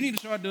doing this, you need to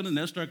start doing it, and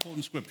they'll start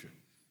quoting scripture.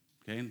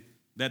 Okay?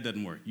 That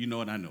doesn't work. You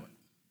know it, I know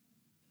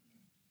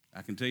it.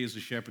 I can tell you as a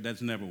shepherd,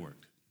 that's never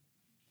worked.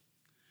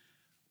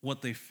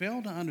 What they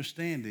fail to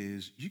understand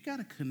is you got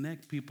to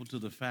connect people to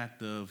the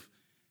fact of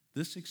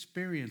this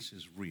experience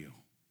is real.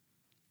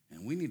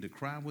 And we need to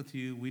cry with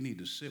you, we need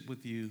to sit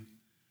with you,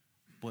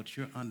 but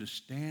your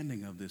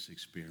understanding of this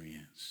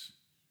experience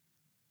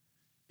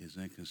is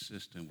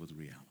inconsistent with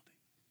reality.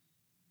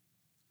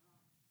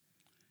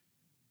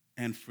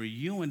 And for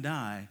you and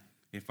I,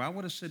 if I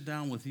were to sit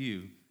down with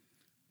you,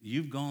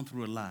 you've gone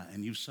through a lot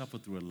and you've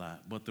suffered through a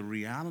lot, but the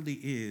reality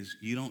is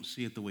you don't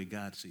see it the way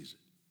God sees it.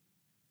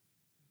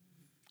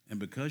 And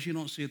because you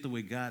don't see it the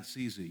way God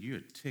sees it,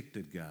 you're ticked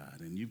at God,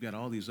 and you've got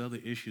all these other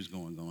issues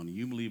going on, and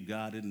you believe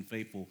God isn't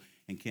faithful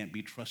and can't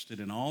be trusted,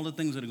 and all the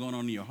things that are going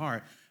on in your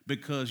heart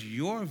because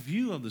your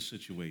view of the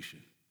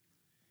situation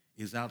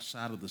is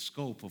outside of the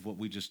scope of what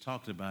we just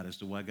talked about as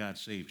to why God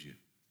saves you.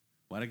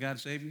 Why did God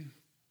save you?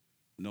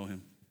 Know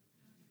him.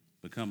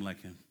 Become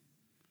like him.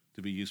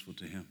 To be useful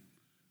to him.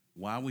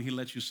 Why will he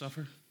let you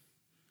suffer?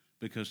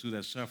 Because through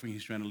that suffering,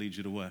 he's trying to lead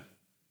you to what?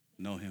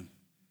 Know him.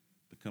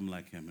 Become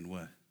like him. And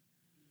what?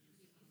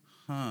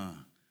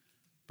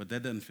 But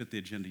that doesn't fit the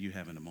agenda you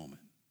have in the moment.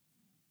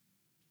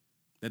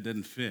 That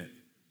doesn't fit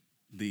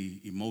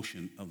the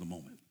emotion of the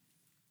moment.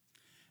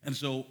 And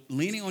so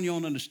leaning on your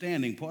own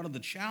understanding, part of the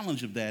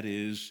challenge of that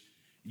is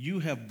you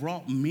have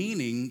brought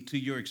meaning to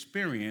your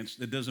experience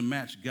that doesn't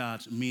match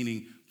God's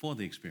meaning for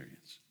the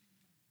experience.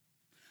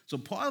 So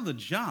part of the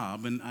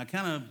job, and I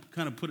kind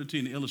of put it to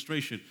you in the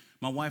illustration,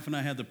 my wife and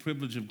I had the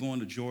privilege of going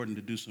to Jordan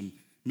to do some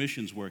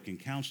missions work in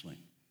counseling.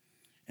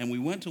 And we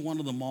went to one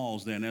of the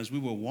malls there, and as we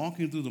were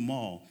walking through the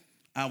mall,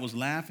 I was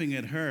laughing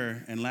at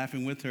her and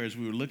laughing with her as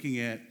we were looking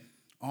at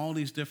all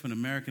these different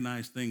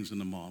Americanized things in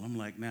the mall. I'm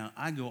like, now,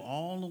 I go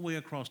all the way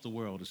across the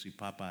world to see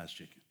Popeye's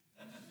chicken.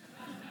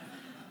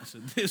 I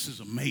said, this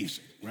is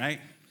amazing, right?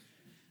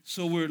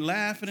 So we're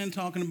laughing and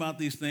talking about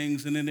these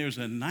things, and then there's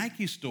a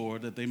Nike store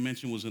that they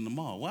mentioned was in the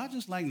mall. Well, I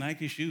just like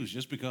Nike shoes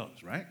just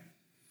because, right?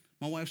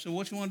 My wife said,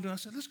 what you want to do? I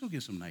said, let's go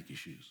get some Nike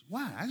shoes.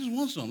 Why? I just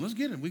want some. Let's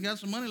get it. We got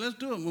some money. Let's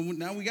do it.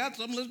 Now we got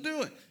something. Let's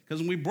do it. Because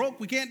when we broke,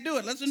 we can't do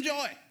it. Let's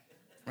enjoy it,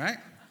 right?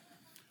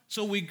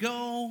 So we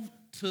go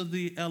to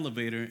the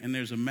elevator, and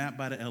there's a map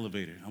by the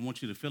elevator. I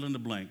want you to fill in the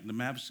blank. The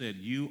map said,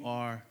 you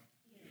are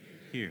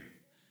here.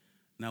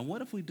 Now,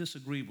 what if we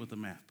disagreed with the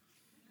map?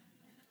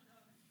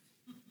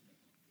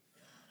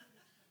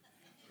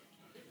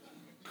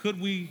 Could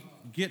we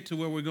get to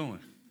where we're going?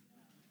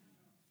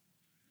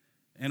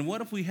 And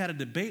what if we had a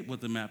debate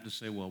with the map to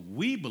say, well,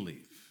 we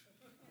believe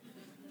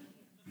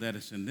that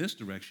it's in this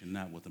direction,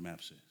 not what the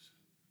map says.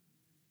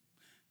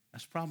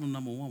 That's problem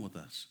number one with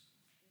us.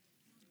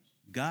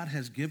 God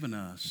has given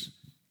us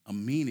a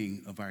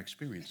meaning of our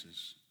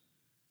experiences,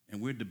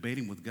 and we're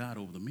debating with God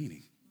over the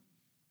meaning.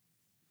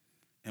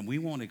 And we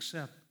won't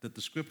accept that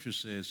the scripture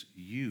says,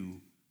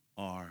 you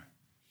are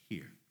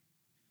here.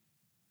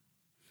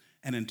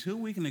 And until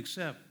we can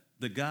accept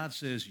that God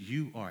says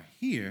you are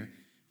here,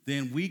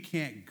 then we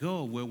can't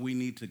go where we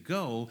need to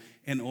go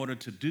in order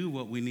to do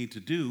what we need to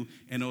do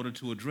in order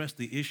to address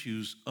the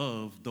issues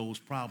of those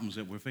problems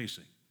that we're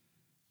facing.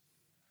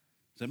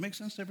 Does that make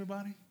sense to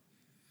everybody?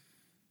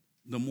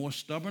 The more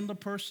stubborn the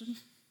person,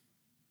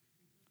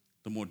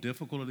 the more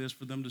difficult it is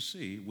for them to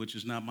see, which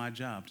is not my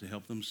job to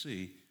help them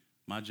see.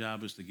 My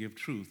job is to give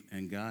truth,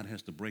 and God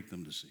has to break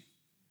them to see.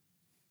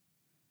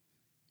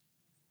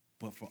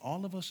 But for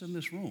all of us in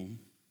this room,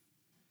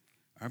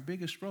 our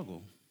biggest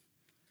struggle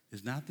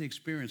is not the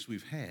experience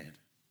we've had.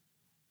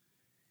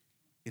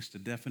 It's the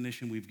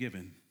definition we've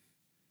given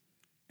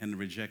and the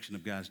rejection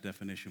of God's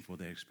definition for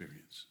that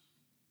experience.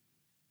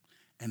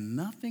 And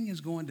nothing is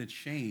going to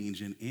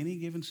change in any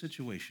given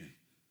situation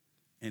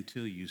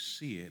until you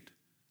see it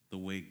the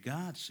way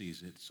God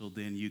sees it, so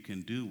then you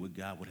can do what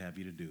God would have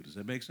you to do. Does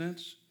that make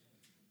sense?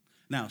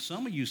 Now,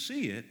 some of you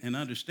see it and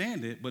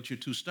understand it, but you're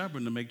too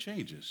stubborn to make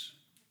changes.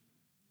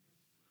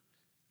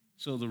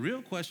 So the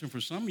real question for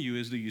some of you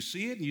is, do you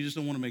see it and you just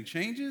don't want to make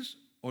changes,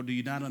 or do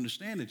you not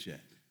understand it yet?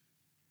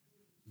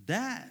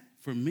 That,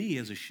 for me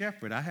as a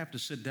shepherd, I have to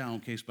sit down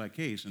case by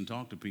case and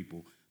talk to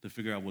people to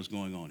figure out what's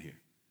going on here.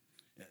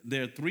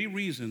 There are 3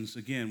 reasons,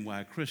 again, why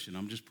a Christian,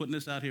 I'm just putting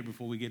this out here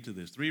before we get to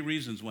this, 3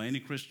 reasons why any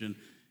Christian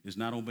is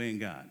not obeying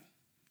God.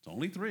 It's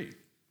only 3.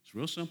 It's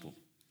real simple.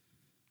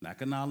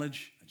 Lack of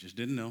knowledge, I just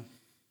didn't know.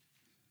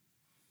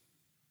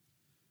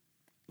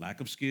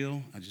 Lack of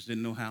skill, I just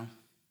didn't know how.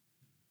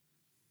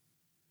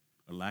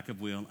 Or lack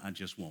of will, I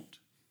just won't.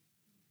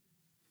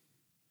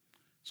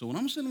 So when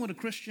I'm sitting with a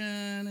Christian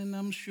and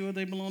I'm sure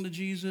they belong to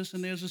Jesus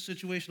and there's a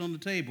situation on the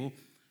table,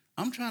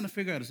 I'm trying to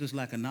figure out, is this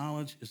lack of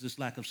knowledge? Is this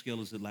lack of skill?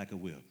 Is it lack of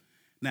will?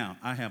 Now,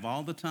 I have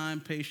all the time,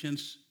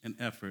 patience, and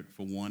effort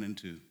for 1 and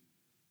 2.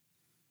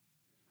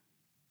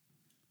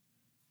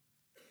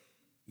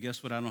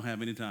 Guess what I don't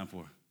have any time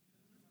for?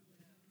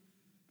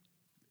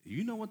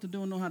 You know what to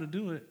do and know how to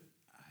do it.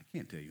 I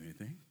can't tell you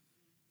anything.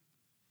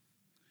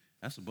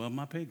 That's above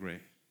my pay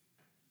grade.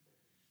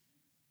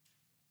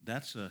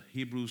 That's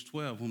Hebrews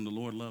 12, whom the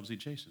Lord loves, he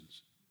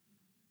chastens.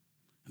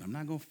 And I'm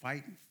not going to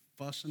fight,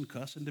 fuss, and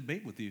cuss and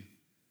debate with you.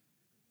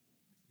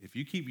 If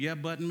you keep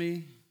yeah-butting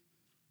me,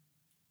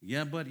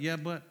 yeah, but,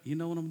 you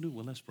know what I'm going to do?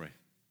 Well, let's pray.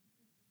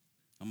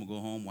 I'm going to go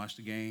home, watch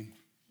the game,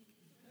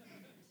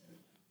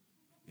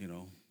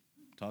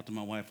 talk to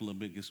my wife a little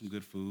bit, get some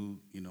good food,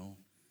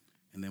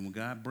 And then when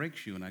God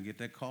breaks you and I get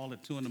that call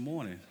at 2 in the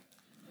morning,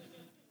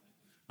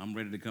 I'm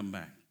ready to come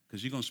back.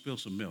 Because you're going to spill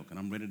some milk, and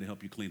I'm ready to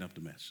help you clean up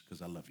the mess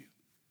because I love you.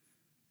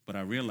 But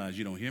I realize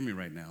you don't hear me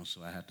right now,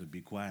 so I have to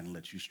be quiet and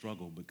let you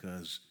struggle,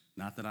 because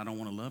not that I don't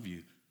want to love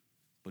you,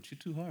 but you're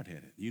too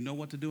hard-headed. You know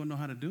what to do and know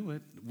how to do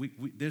it.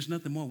 There's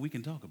nothing more we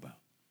can talk about.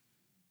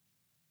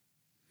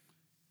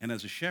 And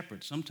as a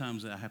shepherd,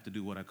 sometimes I have to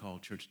do what I call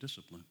church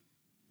discipline,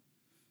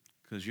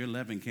 because your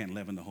leaven can't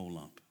leaven the whole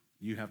lump.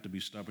 You have to be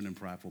stubborn and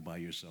prideful by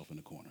yourself in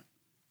the corner.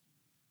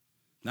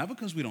 Not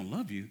because we don't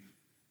love you,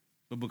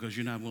 but because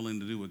you're not willing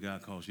to do what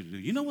God calls you to do.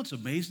 You know what's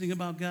amazing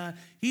about God?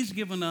 He's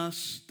given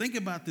us, think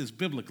about this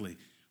biblically,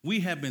 we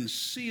have been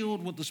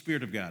sealed with the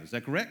Spirit of God. Is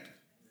that correct?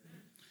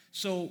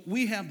 So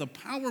we have the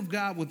power of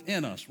God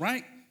within us,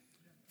 right?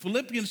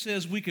 Philippians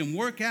says we can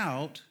work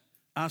out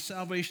our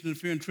salvation in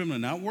fear and trembling.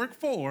 Not work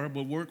for,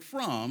 but work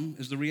from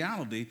is the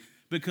reality,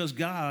 because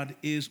God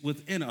is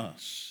within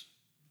us.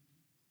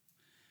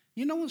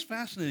 You know what's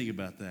fascinating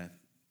about that?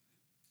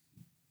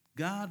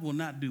 God will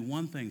not do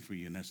one thing for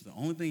you, and that's the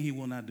only thing he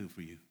will not do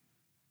for you.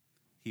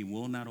 He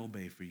will not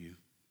obey for you.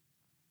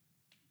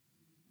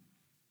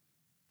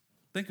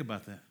 Think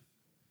about that.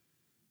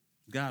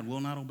 God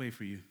will not obey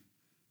for you.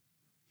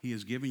 He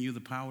has given you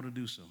the power to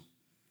do so.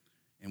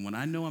 And when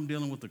I know I'm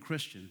dealing with a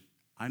Christian,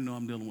 I know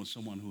I'm dealing with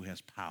someone who has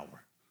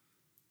power.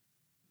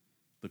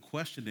 The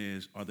question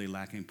is, are they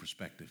lacking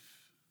perspective?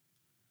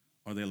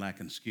 Are they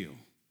lacking skill?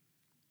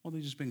 Or are they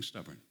just being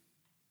stubborn?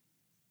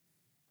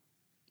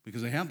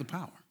 Because they have the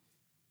power.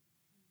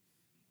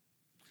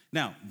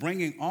 Now,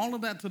 bringing all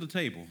of that to the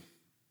table,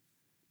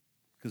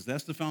 because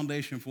that's the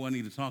foundation for what I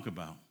need to talk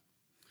about.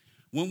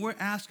 When we're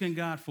asking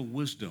God for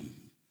wisdom,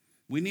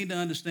 we need to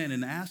understand,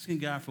 in asking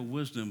God for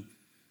wisdom,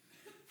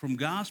 from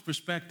God's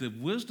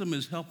perspective, wisdom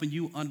is helping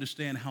you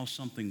understand how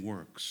something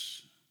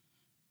works.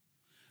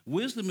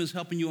 Wisdom is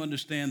helping you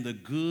understand the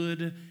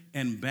good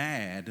and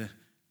bad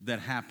that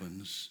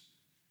happens.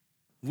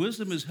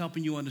 Wisdom is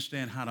helping you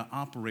understand how to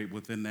operate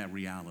within that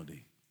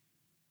reality.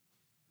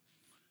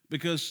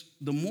 Because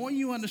the more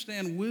you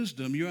understand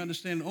wisdom, you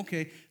understand,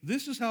 okay,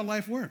 this is how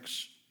life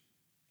works.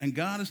 And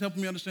God is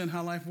helping me understand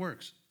how life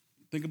works.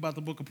 Think about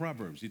the book of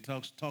Proverbs. He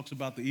talks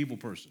about the evil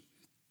person.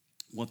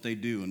 what they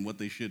do and what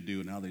they should do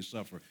and how they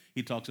suffer.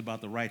 He talks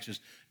about the righteous.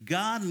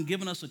 God, in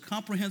giving us a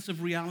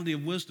comprehensive reality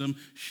of wisdom,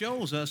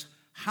 shows us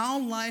how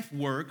life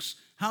works,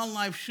 how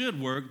life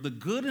should work, the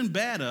good and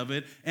bad of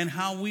it, and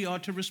how we are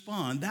to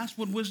respond. That's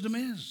what wisdom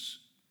is.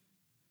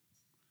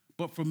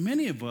 But for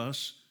many of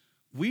us,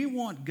 we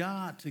want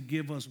God to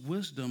give us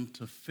wisdom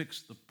to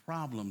fix the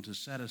problem, to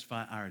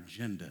satisfy our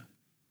agenda.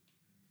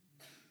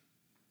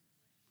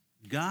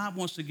 God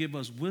wants to give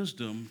us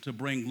wisdom to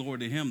bring glory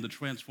to Him, to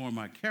transform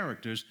our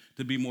characters,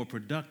 to be more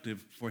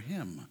productive for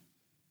Him.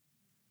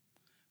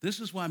 This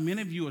is why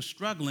many of you are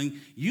struggling.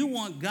 You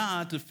want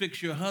God to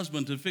fix your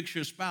husband, to fix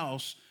your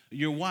spouse,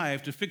 your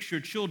wife, to fix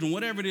your children,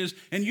 whatever it is,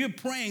 and you're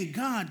praying,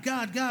 God,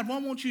 why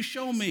won't you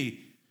show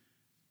me?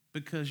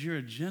 Because your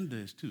agenda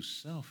is too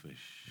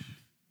selfish.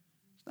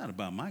 It's not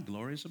about my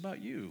glory, it's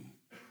about you.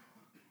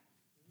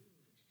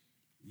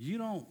 You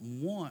don't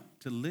want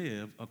to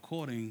live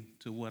according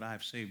to what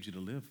I've saved you to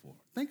live for.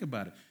 Think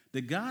about it.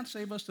 Did God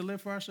save us to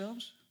live for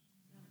ourselves?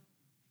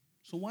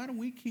 So why do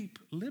we keep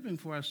living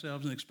for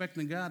ourselves and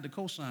expecting God to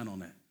co-sign on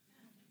that?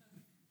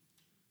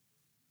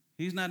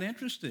 He's not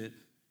interested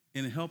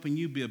in helping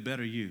you be a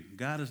better you.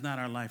 God is not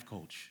our life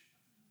coach.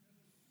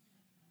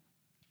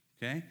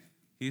 Okay?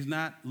 He's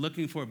not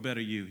looking for a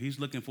better you. He's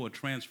looking for a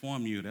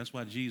transformed you. That's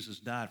why Jesus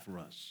died for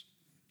us.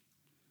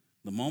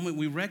 The moment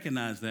we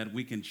recognize that,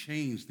 we can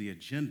change the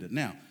agenda.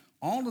 Now,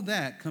 all of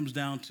that comes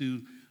down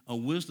to a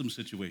wisdom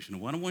situation.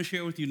 What I want to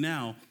share with you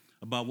now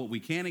about what we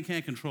can and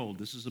can't control,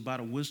 this is about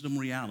a wisdom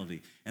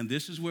reality. And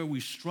this is where we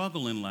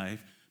struggle in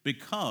life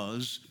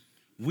because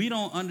we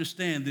don't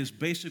understand this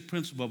basic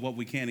principle of what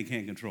we can and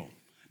can't control.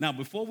 Now,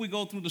 before we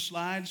go through the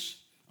slides,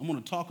 I'm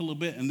going to talk a little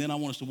bit, and then I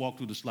want us to walk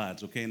through the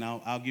slides, okay?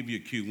 Now, I'll give you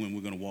a cue when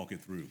we're going to walk it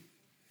through.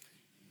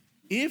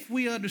 If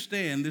we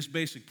understand this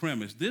basic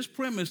premise, this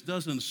premise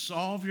doesn't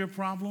solve your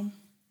problem.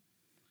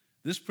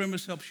 This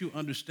premise helps you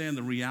understand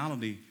the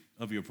reality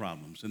of your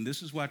problems. And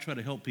this is why I try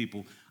to help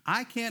people.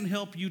 I can't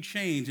help you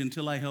change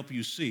until I help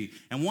you see.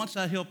 And once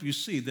I help you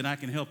see, then I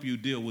can help you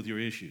deal with your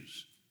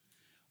issues.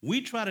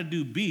 We try to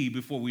do B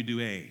before we do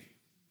A.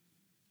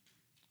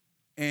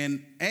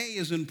 And A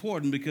is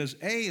important because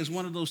A is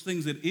one of those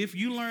things that if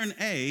you learn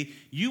A,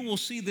 you will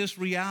see this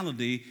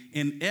reality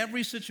in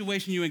every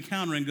situation you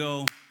encounter and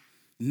go,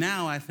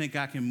 now I think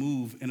I can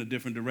move in a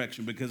different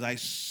direction because I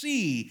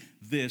see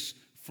this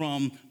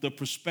from the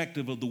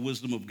perspective of the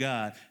wisdom of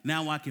God.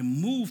 Now I can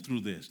move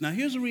through this. Now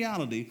here's the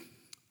reality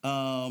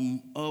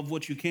of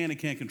what you can and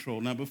can't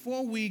control. Now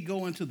before we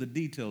go into the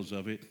details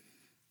of it,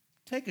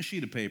 take a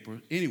sheet of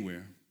paper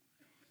anywhere,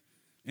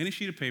 any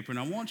sheet of paper, and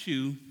I want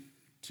you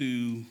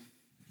to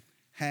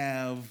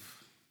have,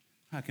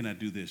 how can I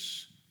do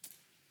this?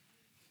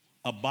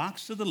 A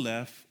box to the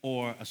left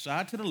or a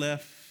side to the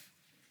left,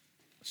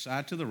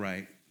 side to the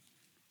right.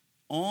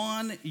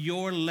 On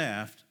your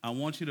left, I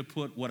want you to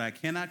put what I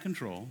cannot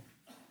control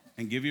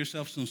and give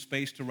yourself some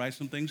space to write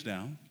some things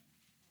down.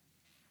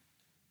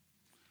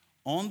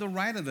 On the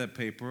right of that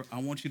paper,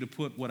 I want you to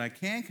put what I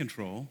can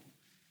control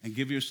and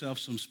give yourself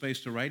some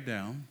space to write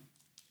down.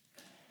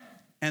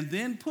 And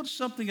then put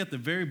something at the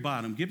very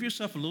bottom. Give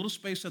yourself a little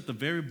space at the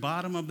very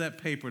bottom of that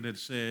paper that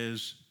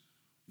says,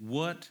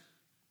 what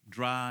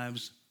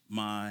drives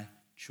my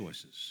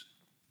choices?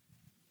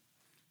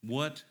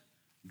 What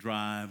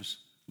drives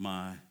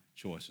my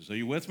choices? Are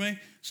you with me?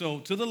 So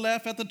to the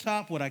left at the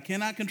top, what I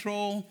cannot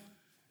control.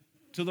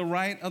 To the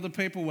right of the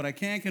paper, what I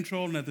can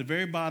control. And at the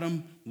very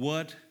bottom,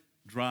 what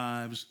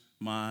drives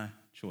my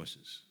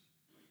choices?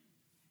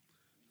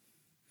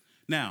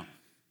 Now,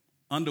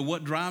 under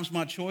what drives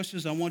my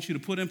choices, I want you to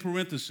put in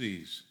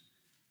parentheses,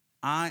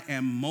 I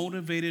am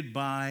motivated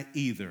by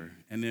either.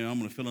 And then I'm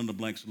going to fill in the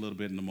blanks a little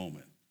bit in a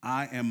moment.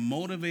 I am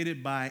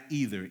motivated by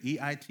either,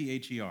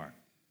 E-I-T-H-E-R.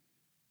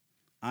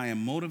 I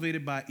am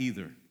motivated by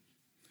either.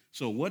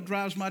 So what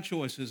drives my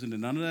choices, and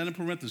then under that in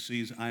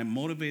parentheses, I am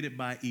motivated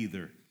by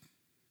either.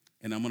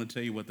 And I'm going to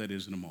tell you what that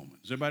is in a moment.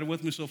 Is everybody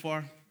with me so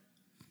far?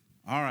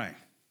 All right.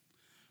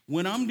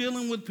 When I'm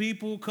dealing with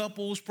people,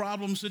 couples,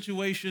 problem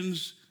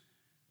situations,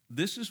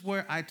 this is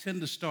where I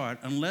tend to start.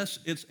 Unless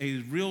it's a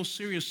real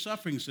serious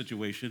suffering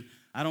situation,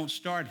 I don't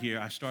start here.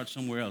 I start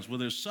somewhere else. Where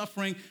there's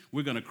suffering,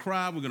 we're going to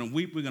cry, we're going to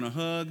weep, we're going to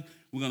hug,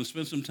 we're going to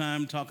spend some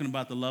time talking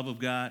about the love of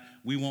God.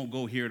 We won't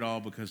go here at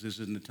all because this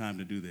isn't the time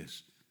to do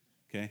this,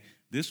 okay?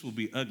 This will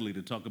be ugly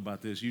to talk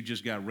about this. You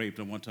just got raped.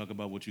 I want to talk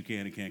about what you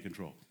can and can't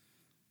control.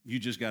 You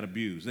just got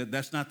abused.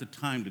 That's not the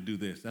time to do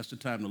this. That's the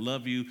time to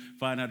love you,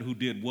 find out who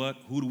did what,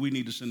 who do we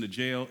need to send to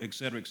jail, et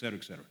cetera, et cetera,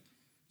 et cetera.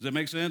 Does that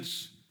make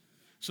sense?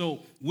 So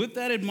with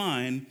that in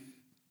mind,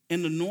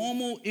 in the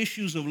normal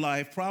issues of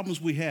life,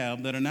 problems we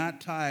have that are not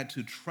tied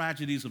to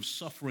tragedies of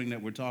suffering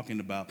that we're talking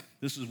about,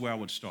 this is where I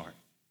would start.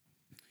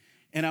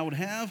 And I would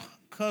have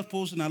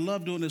couples, and I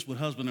love doing this with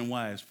husband and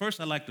wives. First,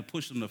 I like to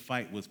push them to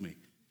fight with me,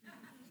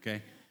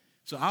 okay?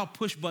 So I'll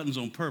push buttons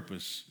on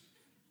purpose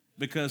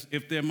because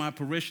if they're my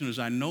parishioners,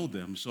 I know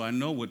them, so I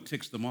know what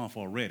ticks them off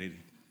already.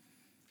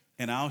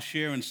 And I'll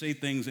share and say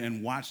things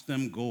and watch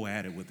them go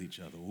at it with each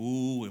other.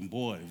 Ooh, and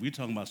boy, we're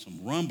talking about some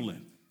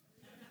rumbling.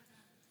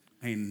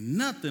 Ain't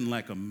nothing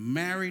like a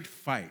married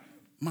fight.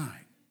 My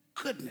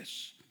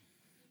goodness.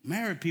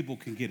 Married people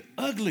can get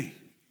ugly.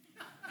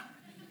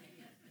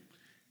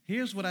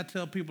 Here's what I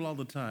tell people all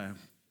the time.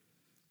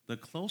 The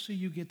closer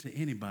you get to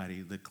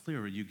anybody, the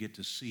clearer you get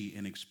to see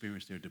and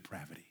experience their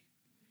depravity.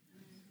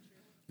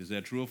 Is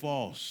that true or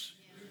false?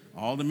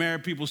 All the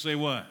married people say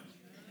what?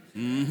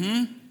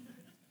 Mm-hmm.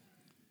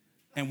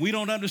 And we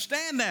don't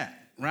understand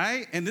that,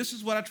 right? And this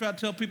is what I try to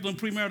tell people in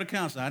premarital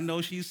counseling. I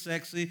know she's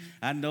sexy.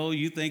 I know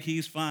you think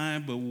he's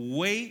fine, but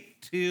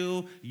wait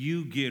till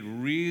you get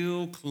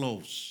real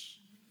close.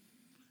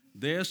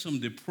 There's some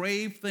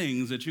depraved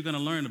things that you're going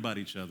to learn about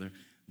each other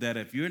that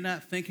if you're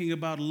not thinking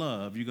about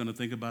love, you're going to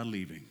think about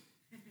leaving.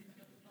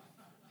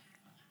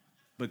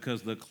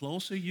 Because the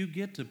closer you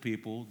get to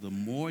people, the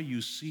more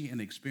you see and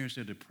experience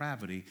their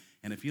depravity.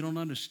 And if you don't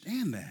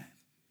understand that,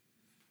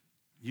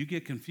 you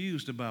get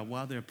confused about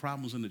why there are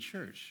problems in the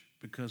church,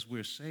 because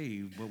we're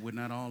saved, but we're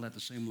not all at the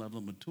same level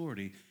of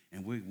maturity,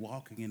 and we're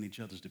walking in each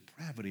other's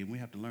depravity, and we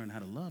have to learn how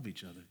to love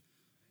each other.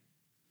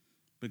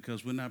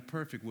 Because we're not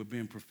perfect, we're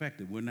being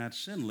perfected. We're not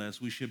sinless.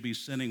 We should be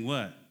sinning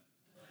what?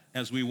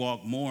 As we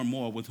walk more and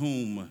more with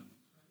whom?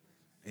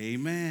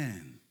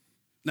 Amen.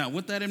 Now,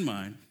 with that in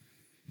mind,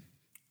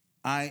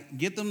 I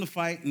get them to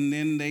fight, and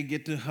then they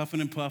get to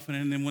huffing and puffing,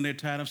 and then when they're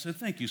tired, I say,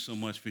 thank you so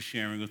much for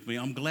sharing with me.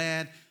 I'm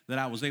glad that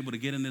I was able to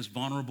get in this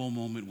vulnerable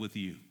moment with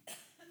you.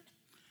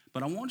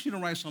 But I want you to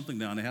write something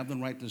down, and have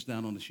them write this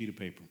down on a sheet of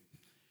paper.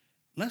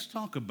 Let's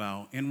talk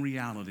about, in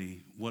reality,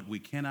 what we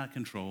cannot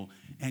control,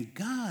 and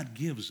God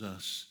gives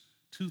us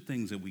two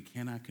things that we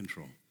cannot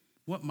control.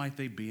 What might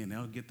they be? And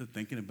they'll get to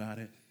thinking about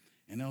it,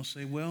 and they'll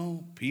say,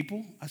 well,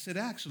 people. I said,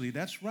 actually,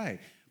 that's right.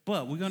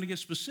 But we're going to get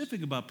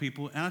specific about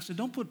people. And I said,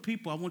 don't put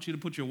people. I want you to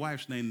put your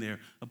wife's name there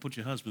or put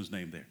your husband's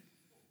name there.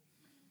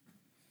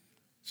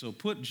 So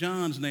put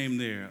John's name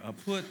there or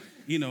put,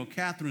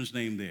 Catherine's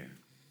name there.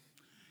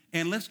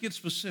 And let's get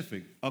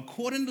specific.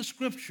 According to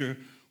Scripture,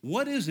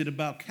 what is it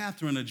about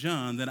Catherine or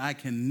John that I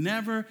can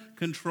never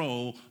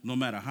control no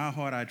matter how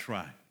hard I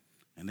try?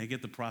 And they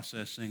get the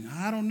process saying,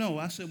 I don't know.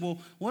 I said, well,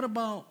 what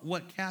about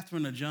what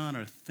Catherine or John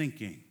are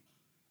thinking?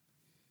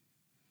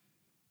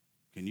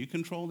 Can you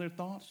control their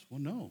thoughts? Well,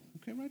 no.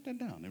 Okay, write that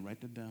down. They write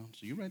that down.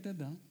 So you write that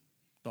down.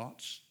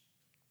 Thoughts.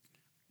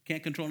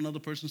 Can't control another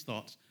person's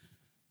thoughts.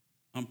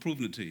 I'm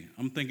proving it to you.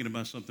 I'm thinking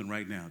about something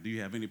right now. Do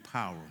you have any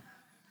power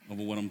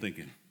over what I'm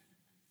thinking?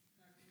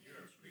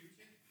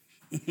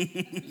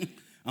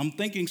 I'm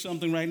thinking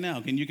something right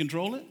now. Can you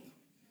control it?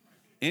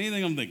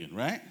 Anything I'm thinking,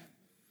 right?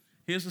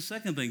 Here's the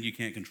second thing you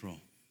can't control.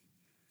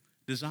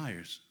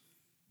 Desires.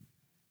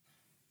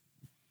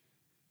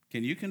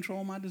 Can you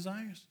control my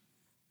desires?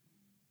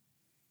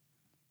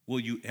 Will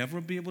you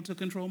ever be able to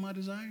control my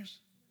desires?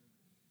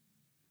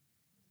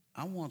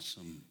 I want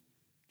some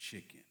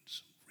chicken,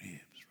 some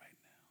ribs right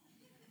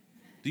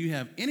now. Do you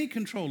have any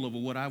control over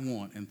what I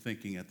want and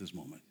thinking at this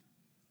moment?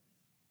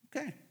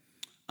 Okay.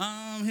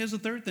 Here's the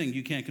third thing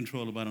you can't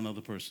control about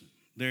another person.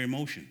 Their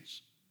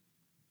emotions.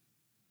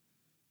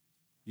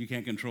 You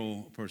can't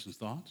control a person's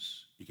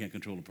thoughts. You can't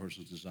control a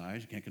person's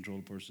desires. You can't control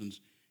a person's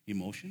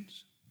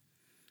emotions.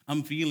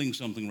 I'm feeling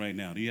something right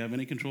now. Do you have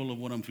any control of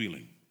what I'm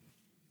feeling?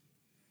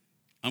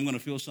 I'm going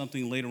to feel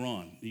something later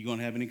on. Are you going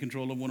to have any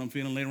control of what I'm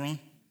feeling later on?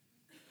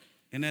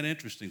 Isn't that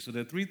interesting? So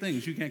there are three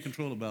things you can't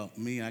control about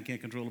me, I can't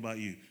control about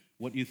you.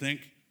 What you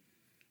think,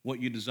 what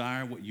you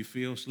desire, what you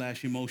feel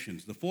 /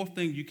 emotions. The fourth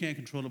thing you can't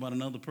control about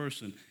another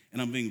person,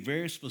 and I'm being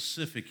very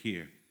specific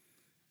here.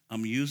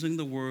 I'm using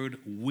the word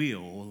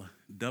will,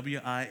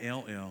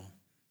 W-I-L-L,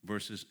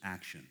 versus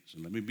actions.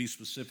 And let me be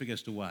specific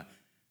as to why.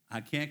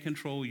 I can't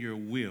control your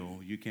will.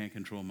 You can't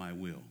control my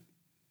will.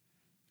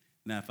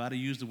 Now, if I'd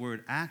have used the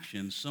word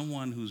action,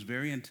 someone who's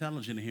very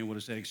intelligent in here would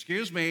have said,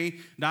 excuse me,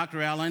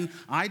 Dr. Allen,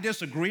 I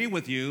disagree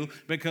with you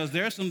because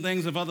there are some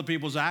things of other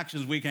people's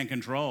actions we can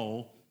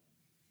control.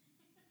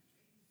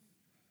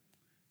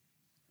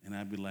 And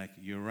I'd be like,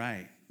 you're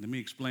right. Let me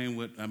explain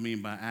what I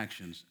mean by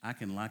actions. I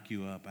can lock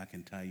you up. I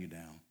can tie you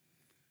down.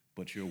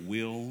 But your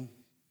will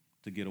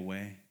to get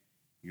away,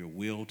 your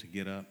will to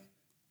get up,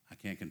 I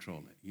can't control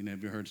it. You know,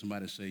 have you heard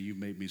somebody say, you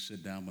made me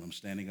sit down, but I'm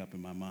standing up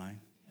in my mind?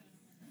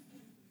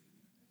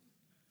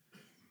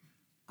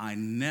 I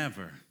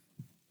never,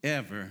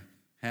 ever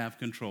have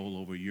control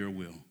over your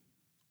will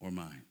or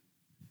mine.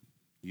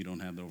 You don't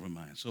have that over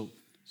mine.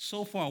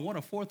 So far, what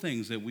are four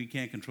things that we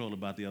can't control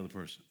about the other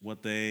person?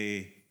 What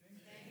they,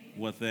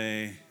 and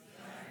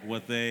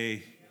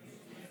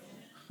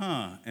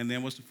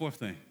then what's the fourth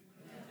thing?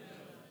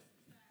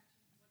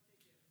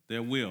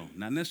 Their will.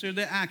 Not necessarily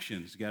their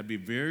actions. You got to be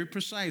very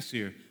precise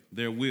here.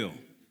 Their will.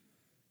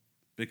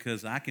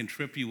 Because I can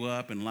trip you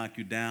up and lock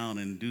you down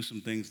and do some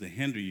things to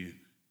hinder you,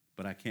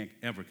 but I can't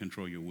ever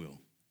control your will.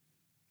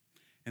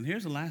 And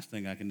here's the last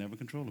thing I can never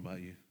control about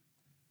you.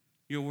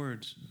 Your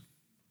words.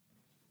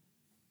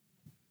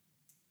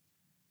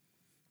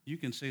 You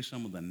can say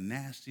some of the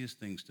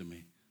nastiest things to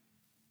me.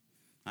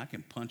 I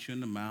can punch you in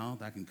the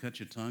mouth. I can cut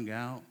your tongue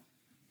out.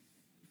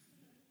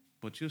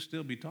 But you'll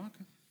still be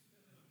talking.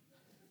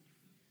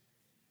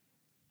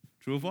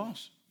 True or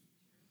false?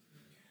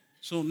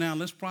 So now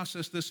let's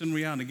process this in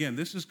reality. Again,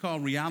 this is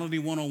called Reality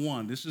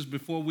 101. This is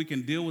before we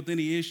can deal with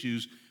any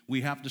issues.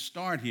 We have to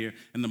start here.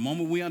 And the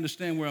moment we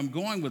understand where I'm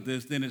going with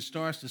this, then it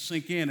starts to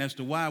sink in as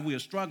to why we are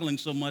struggling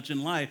so much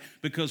in life,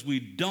 because we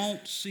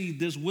don't see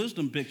this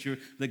wisdom picture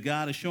that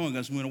God is showing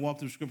us. We're going to walk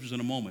through scriptures in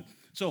a moment.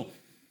 So,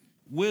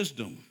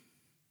 wisdom,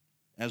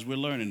 as we're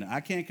learning, I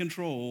can't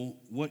control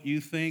what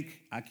you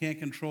think. I can't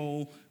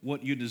control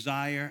what you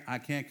desire. I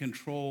can't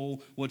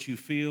control what you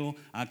feel.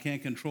 I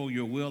can't control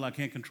your will. I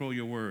can't control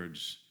your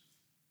words.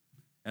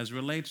 As it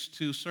relates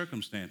to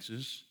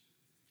circumstances,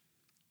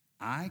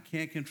 I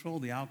can't control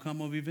the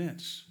outcome of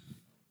events.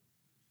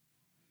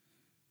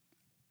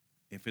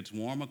 If it's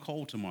warm or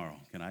cold tomorrow,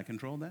 can I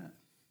control that?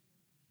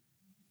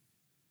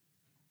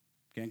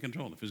 Can't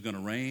control it. If it's going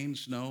to rain,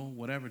 snow,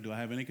 whatever, do I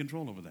have any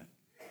control over that?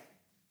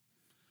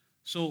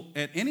 So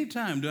at any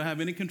time, do I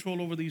have any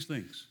control over these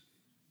things?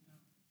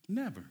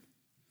 Never.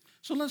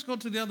 So let's go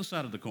to the other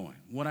side of the coin,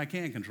 what I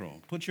can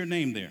control. Put your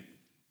name there.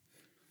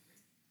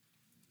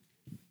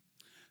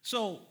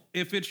 So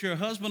if it's your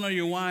husband or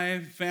your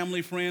wife,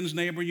 family, friends,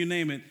 neighbor, you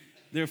name it,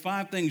 there are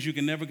 5 things you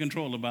can never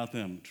control about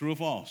them. True or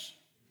false?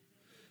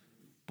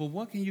 But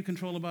what can you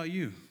control about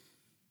you?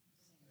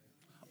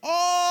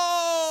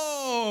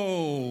 Oh,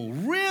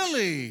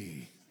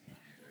 really?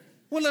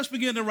 Well, let's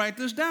begin to write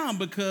this down,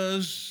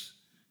 because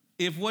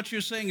if what you're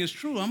saying is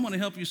true, I'm going to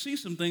help you see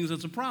some things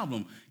that's a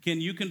problem.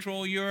 Can you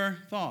control your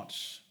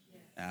thoughts?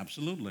 Yes.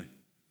 Absolutely.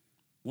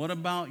 What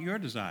about your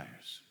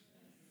desires?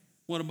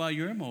 What about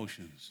your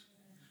emotions?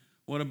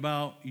 What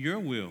about your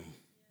will?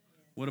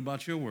 What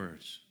about your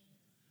words?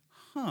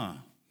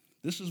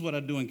 This is what I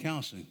do in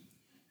counseling.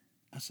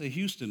 I say,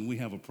 Houston, we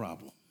have a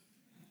problem.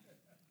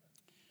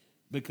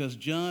 Because,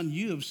 John,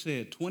 you have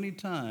said 20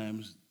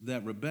 times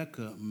that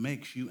Rebecca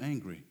makes you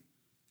angry.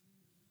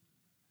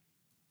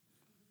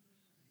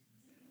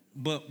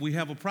 But we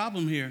have a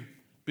problem here,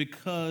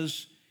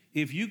 because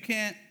if you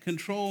can't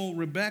control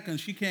Rebecca and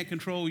she can't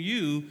control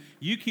you,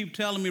 you keep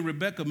telling me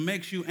Rebecca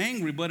makes you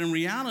angry, but in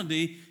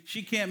reality,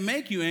 she can't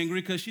make you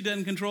angry because she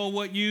doesn't control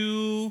what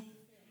you...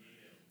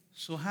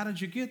 So how did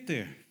you get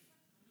there?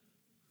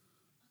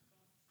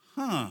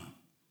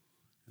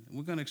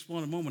 We're going to explore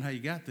in a moment how you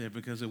got there,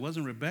 because it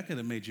wasn't Rebecca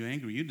that made you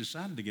angry. You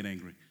decided to get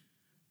angry.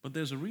 But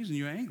there's a reason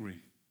you're angry.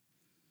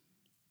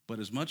 But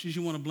as much as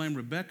you want to blame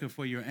Rebecca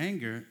for your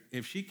anger,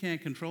 if she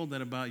can't control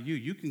that about you,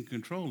 you can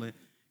control it.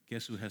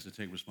 Guess who has to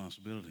take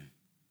responsibility?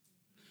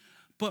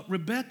 But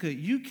Rebecca,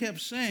 you kept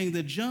saying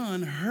that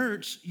John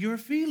hurts your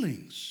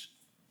feelings.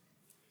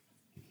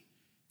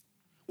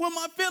 Well,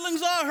 my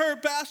feelings are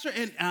hurt, Pastor.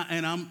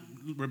 And I'm,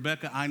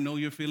 Rebecca, I know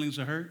your feelings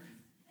are hurt.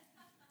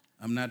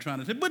 I'm not trying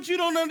to say, but you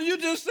don't know, you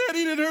just said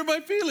he didn't hurt my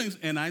feelings.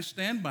 And I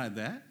stand by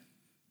that.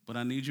 But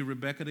I need you,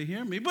 Rebecca, to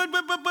hear me. But,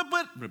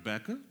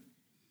 Rebecca,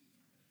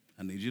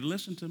 I need you to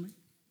listen to me.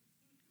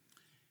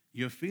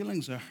 Your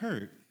feelings are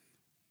hurt,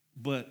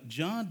 but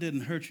John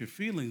didn't hurt your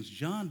feelings.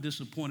 John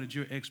disappointed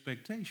your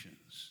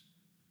expectations.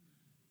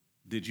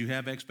 Did you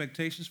have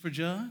expectations for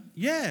John?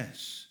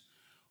 Yes.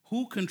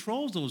 Who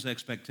controls those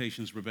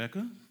expectations,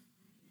 Rebecca?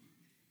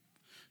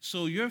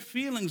 So your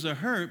feelings are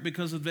hurt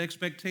because of the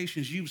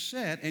expectations you've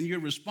set, and you're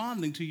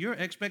responding to your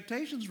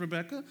expectations,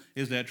 Rebecca.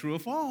 Is that true or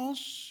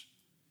false?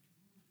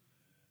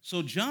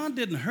 So John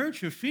didn't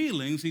hurt your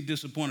feelings. He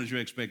disappointed your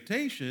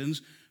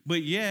expectations,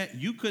 but yet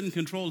you couldn't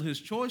control his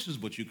choices,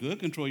 but you could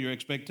control your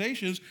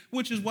expectations,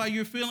 which is why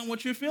you're feeling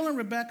what you're feeling,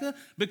 Rebecca,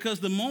 because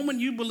the moment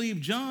you believe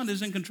John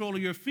is in control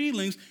of your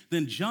feelings,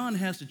 then John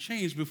has to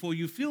change before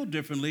you feel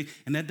differently,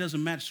 and that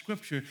doesn't match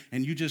Scripture,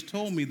 and you just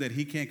told me that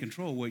he can't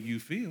control what you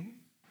feel.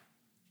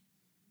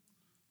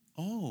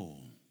 Oh.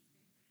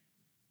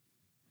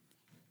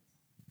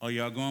 Are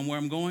y'all going where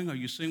I'm going? Are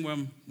you seeing where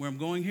I'm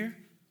going here?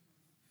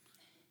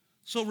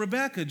 So,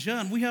 Rebecca,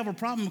 John, we have a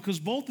problem because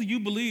both of you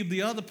believe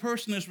the other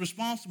person is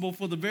responsible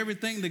for the very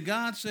thing that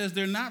God says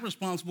they're not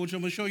responsible, which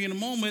I'm going to show you in a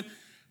moment.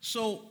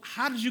 So,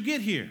 how did you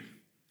get here?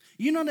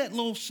 You know that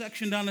little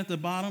section down at the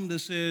bottom that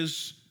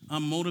says,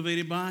 I'm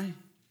motivated by?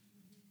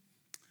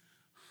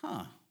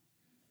 Well,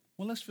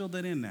 let's fill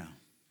that in now.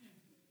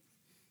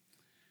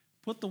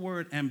 Put the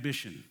word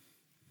ambition.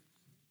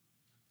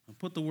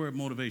 Put the word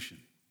motivation.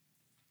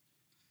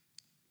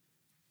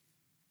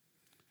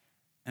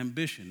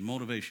 Ambition,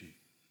 motivation.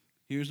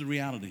 Here's the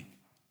reality.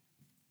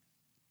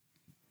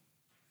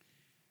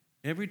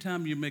 Every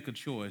time you make a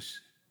choice,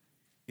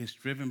 it's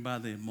driven by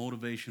the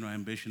motivation or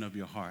ambition of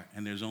your heart.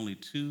 And there's only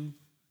 2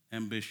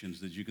 ambitions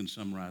that you can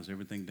summarize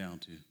everything down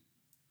to: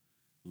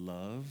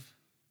 love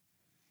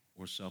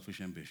or selfish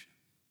ambition.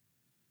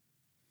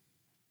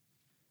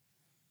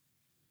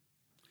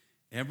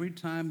 Every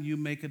time you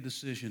make a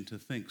decision to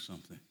think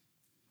something,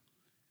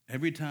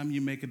 every time you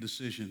make a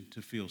decision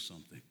to feel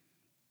something,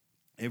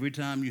 every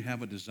time you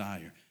have a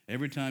desire,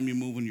 every time you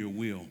move in your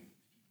will,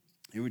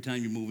 every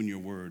time you move in your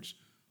words,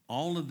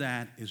 all of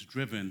that is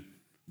driven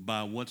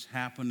by what's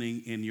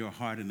happening in your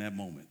heart in that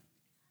moment.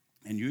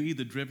 And you're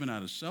either driven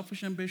out of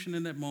selfish ambition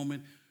in that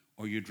moment,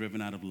 or you're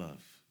driven out of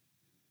love.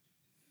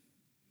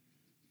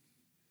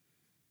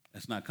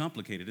 That's not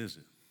complicated, is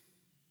it?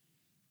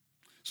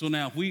 So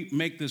now if we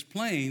make this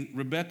plain,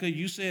 Rebecca,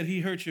 you said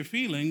he hurt your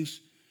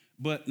feelings,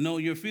 but no,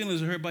 your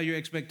feelings are hurt by your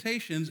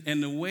expectations,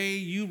 and the way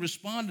you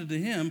responded to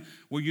him,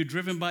 were you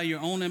driven by your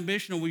own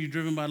ambition or were you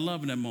driven by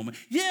love in that moment?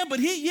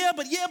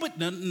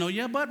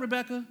 But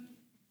Rebecca.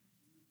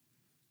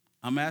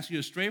 I'm asking you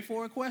a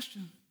straightforward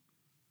question.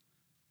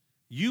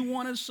 You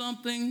wanted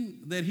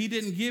something that he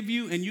didn't give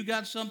you, and you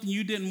got something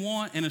you didn't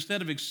want, and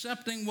instead of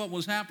accepting what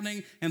was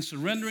happening and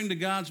surrendering to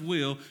God's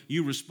will,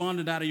 you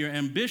responded out of your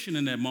ambition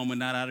in that moment,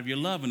 not out of your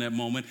love in that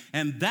moment,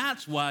 and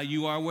that's why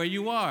you are where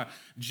you are.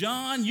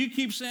 John, you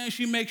keep saying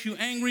she makes you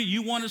angry.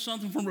 You wanted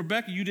something from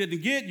Rebecca you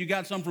didn't get. You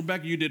got something from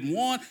Rebecca you didn't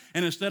want,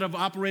 and instead of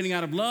operating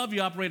out of love, you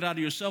operate out of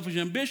your selfish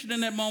ambition in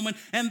that moment,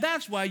 and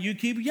that's why you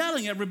keep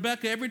yelling at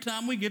Rebecca every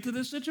time we get to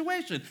this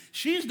situation.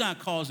 She's not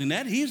causing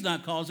that. He's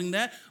not causing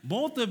that.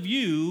 Both of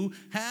you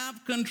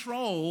have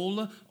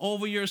control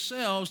over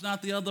yourselves,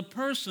 not the other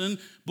person,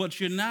 but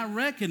you're not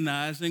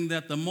recognizing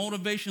that the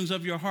motivations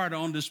of your heart are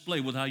on display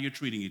with how you're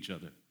treating each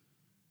other.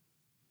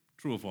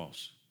 True or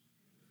false?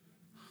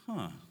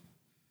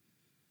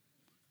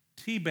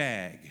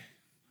 Teabag. I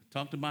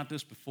talked about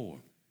this before.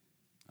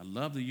 I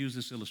love to use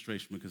this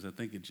illustration because I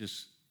think it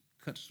just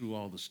cuts through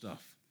all the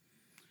stuff.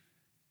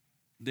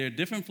 There are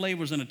different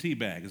flavors in a tea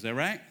bag, is that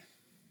right?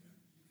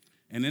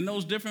 And in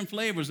those different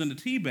flavors in the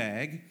tea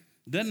bag,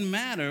 doesn't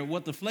matter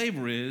what the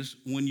flavor is,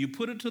 when you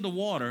put it to the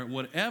water,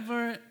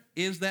 whatever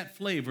is that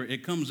flavor,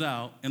 it comes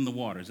out in the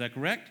water. Is that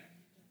correct?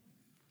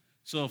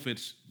 So if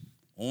it's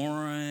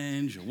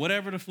orange or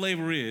whatever the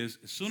flavor is,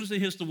 as soon as it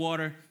hits the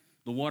water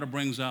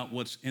brings out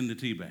what's in the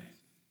tea bag.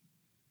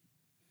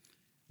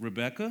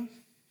 Rebecca,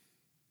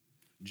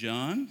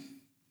 John,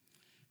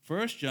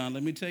 First John,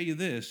 let me tell you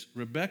this.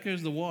 Rebecca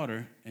is the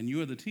water and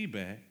you are the tea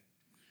bag.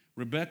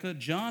 Rebecca,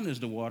 John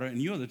is the water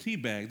and you're the tea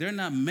bag. They're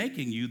not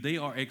making you, they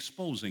are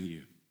exposing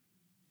you.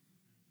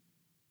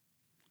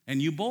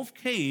 And you both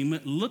came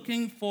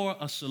looking for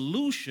a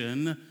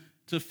solution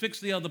to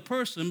fix the other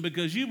person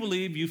because you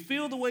believe you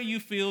feel the way you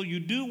feel, you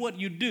do what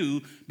you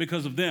do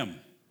because of them.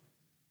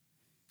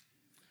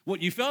 What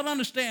you fail to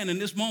understand in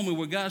this moment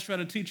where God's trying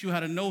to teach you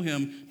how to know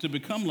him, to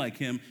become like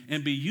him,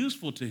 and be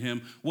useful to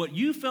him, what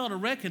you fail to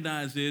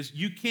recognize is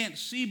you can't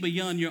see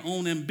beyond your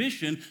own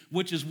ambition,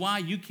 which is why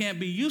you can't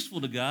be useful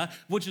to God,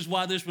 which is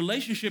why this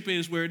relationship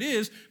is where it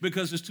is,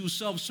 because it's too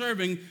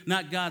self-serving,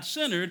 not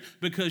God-centered,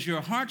 because your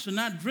hearts are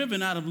not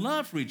driven out of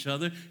love for each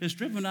other, it's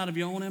driven out of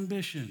your own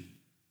ambition.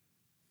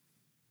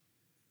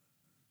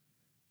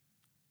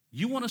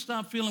 You want to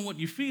stop feeling what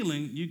you're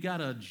feeling, you got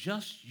to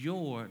adjust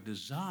your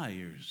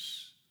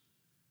desires.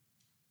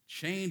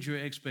 Change your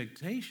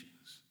expectations.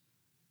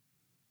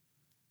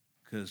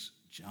 Because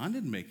John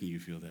didn't make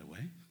you feel that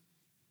way.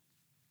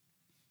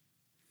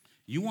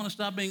 You want to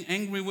stop being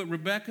angry with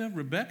Rebecca?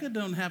 Rebecca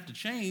doesn't have to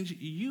change.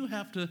 You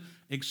have to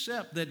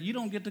accept that you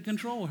don't get to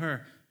control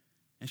her.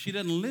 And she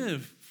doesn't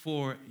live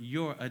for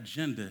your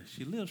agenda.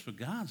 She lives for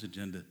God's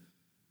agenda.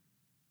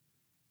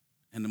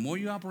 And the more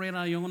you operate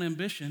out of your own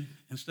ambition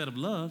instead of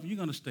love, you're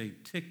going to stay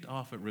ticked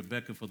off at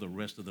Rebecca for the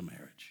rest of the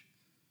marriage.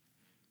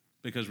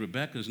 Because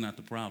Rebecca is not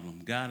the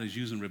problem. God is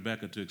using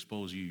Rebecca to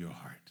expose you, your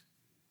heart.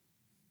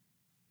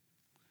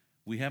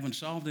 We haven't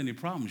solved any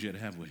problems yet,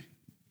 have we?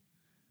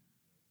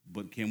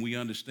 But can we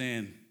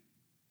understand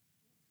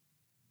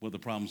where the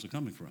problems are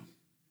coming from?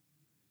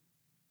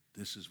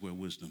 This is where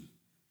wisdom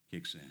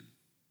kicks in.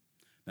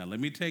 Now, let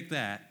me take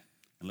that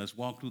and let's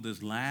walk through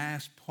this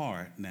last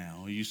part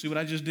now. You see what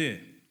I just did?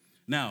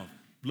 Now,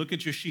 look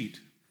at your sheet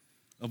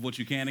of what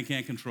you can and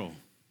can't control.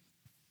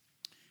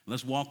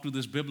 Let's walk through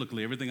this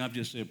biblically. Everything I've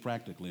just said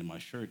practically in my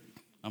shirt.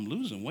 I'm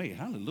losing weight.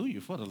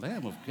 Hallelujah for the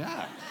Lamb of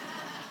God.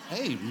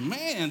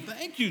 Amen.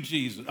 Thank you,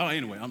 Jesus. Oh,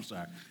 anyway, I'm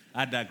sorry.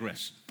 I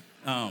digress.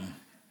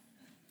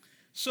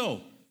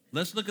 So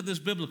let's look at this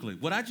biblically.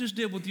 What I just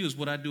did with you is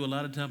what I do a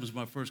lot of times is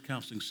my first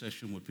counseling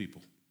session with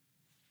people.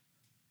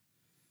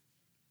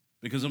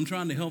 Because I'm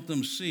trying to help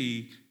them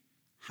see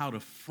how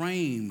to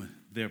frame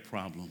their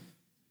problem.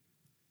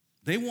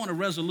 They want a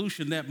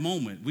resolution that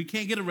moment. We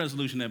can't get a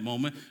resolution that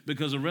moment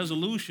because a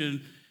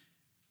resolution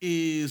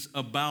is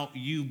about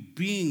you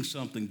being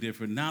something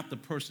different, not the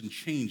person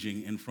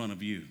changing in front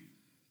of you.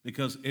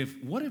 Because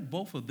what if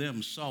both of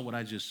them saw what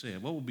I just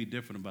said? What would be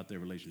different about their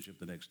relationship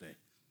the next day?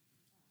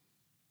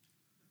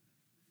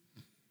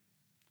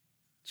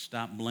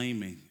 Stop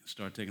blaming,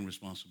 start taking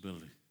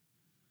responsibility.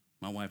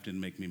 My wife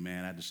didn't make me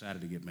mad. I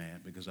decided to get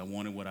mad because I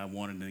wanted what I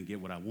wanted and didn't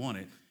get what I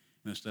wanted.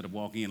 And instead of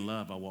walking in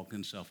love, I walked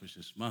in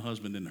selfishness. My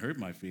husband didn't hurt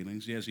my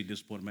feelings. Yes, he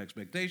disappointed my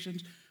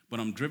expectations, but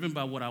I'm driven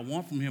by what I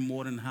want from him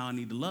more than how I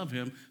need to love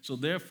him. So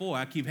therefore,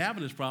 I keep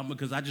having this problem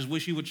because I just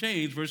wish he would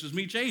change versus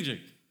me changing.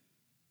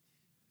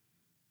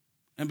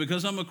 And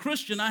because I'm a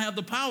Christian, I have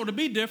the power to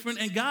be different,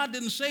 and God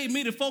didn't save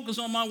me to focus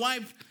on my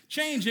wife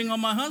changing,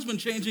 on my husband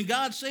changing.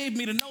 God saved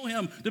me to know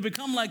him, to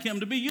become like him,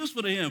 to be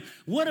useful to him.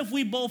 What if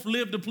we both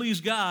lived to please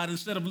God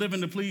instead of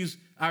living to please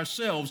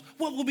ourselves?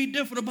 What would be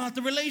different about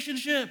the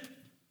relationship?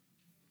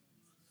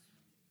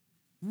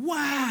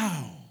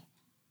 Wow.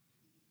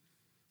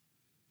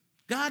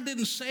 God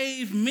didn't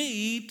save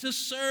me to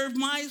serve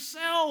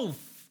myself.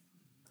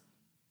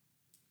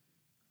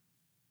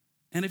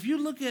 And if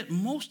you look at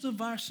most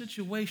of our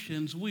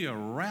situations, we are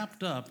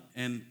wrapped up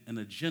in an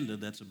agenda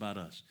that's about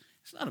us.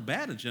 It's not a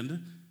bad agenda.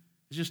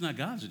 It's just not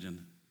God's agenda.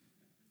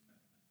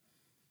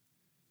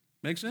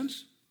 Make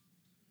sense?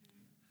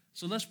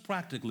 So let's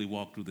practically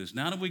walk through this.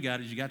 Now that we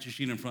got it, you got your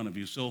sheet in front of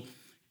you. So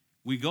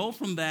we go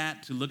from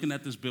that to looking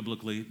at this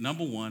biblically.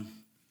 Number one,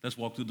 let's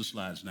walk through the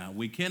slides now.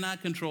 We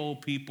cannot control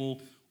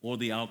people or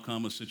the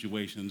outcome of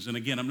situations. And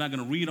again, I'm not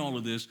going to read all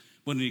of this,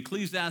 but in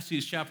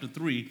Ecclesiastes chapter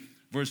 3,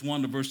 verse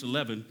 1 to verse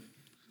 11,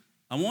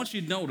 I want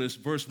you to notice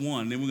verse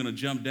 1, then we're going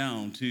to jump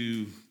down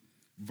to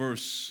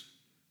verse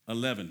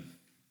 11.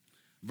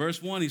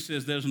 Verse 1, he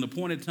says, there's an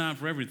appointed time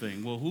for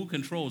everything. Well, who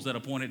controls that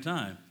appointed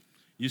time?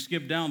 You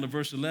skip down to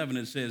verse 11,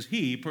 it says,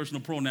 he,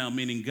 personal pronoun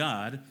meaning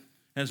God,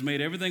 has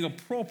made everything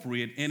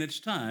appropriate in its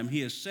time.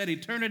 He has set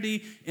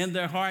eternity in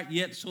their heart,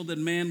 yet so that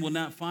man will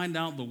not find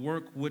out the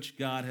work which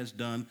God has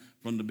done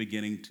from the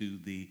beginning to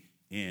the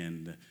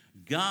end.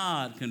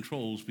 God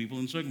controls people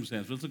and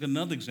circumstances. Let's look at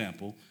another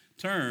example.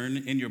 Turn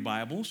in your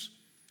Bibles,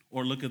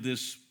 or look at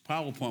this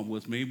PowerPoint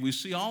with me. We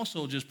see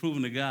also just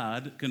proving that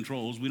God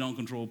controls. We don't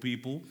control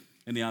people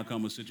and the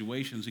outcome of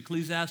situations.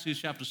 Ecclesiastes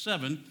chapter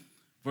 7,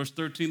 verse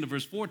 13 to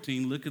verse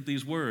 14, look at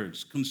these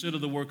words. Consider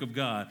the work of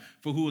God,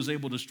 for who is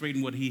able to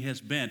straighten what he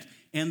has bent.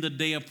 In the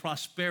day of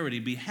prosperity,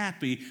 be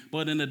happy,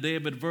 but in the day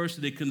of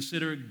adversity,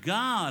 consider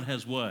God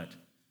has what?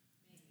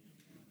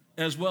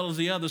 As well as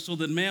the other, so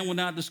that man will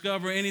not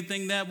discover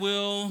anything that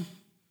will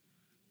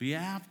be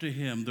after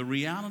him. The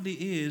reality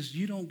is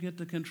you don't get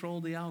to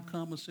control the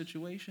outcome of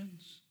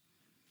situations.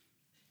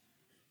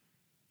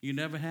 You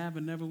never have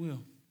and never will.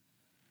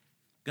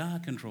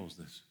 God controls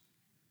this.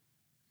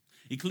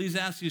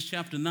 Ecclesiastes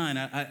chapter 9,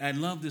 I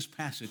love this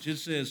passage. It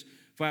says,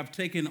 for I've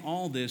taken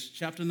all this,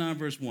 chapter 9,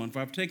 verse 1, for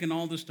I've taken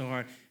all this to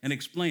heart and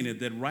explained it,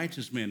 that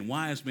righteous men,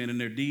 wise men,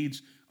 and their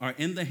deeds are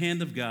in the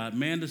hand of God.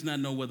 Man does not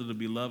know whether to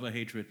be love or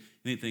hatred.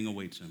 Anything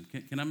awaits him.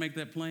 Can I make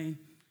that plain?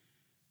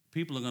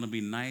 People are going to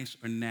be nice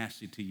or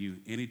nasty to you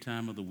any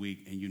time of the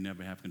week, and you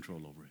never have control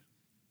over it.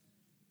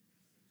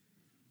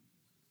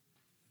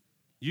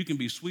 You can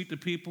be sweet to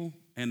people,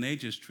 and they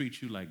just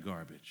treat you like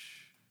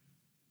garbage.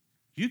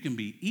 You can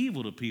be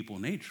evil to people,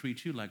 and they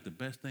treat you like the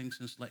best thing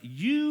since life.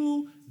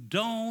 You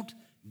don't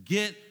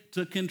get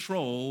to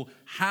control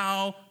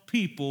how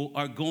people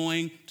are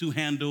going to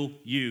handle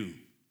you.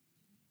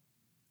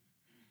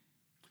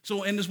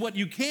 So, and it's what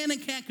you can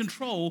and can't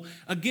control.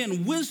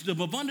 Again,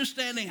 wisdom of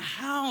understanding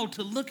how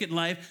to look at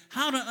life,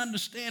 how to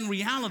understand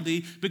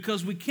reality,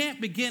 because we can't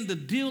begin to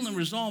deal and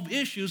resolve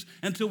issues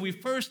until we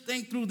first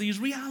think through these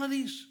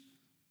realities.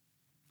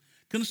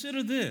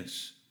 Consider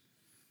this.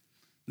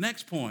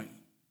 Next point,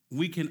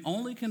 we can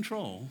only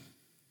control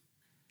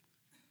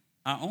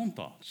our own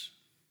thoughts,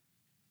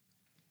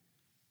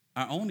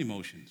 our own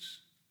emotions,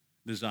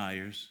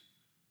 desires,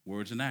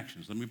 words, and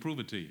actions. Let me prove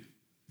it to you.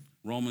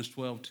 Romans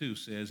 12:2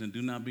 says, and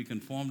do not be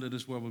conformed to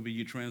this world, but be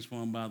ye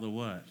transformed by the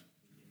what?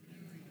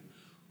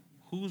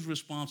 Who's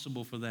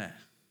responsible for that?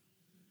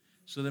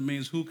 So that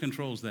means who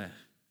controls that?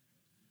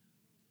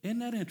 Isn't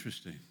that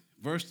interesting?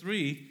 Verse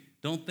 3,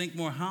 don't think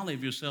more highly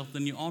of yourself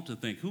than you ought to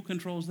think. Who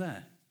controls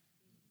that?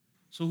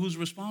 So who's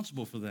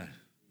responsible for that?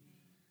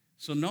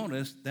 So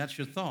notice, that's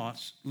your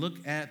thoughts.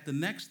 Look at the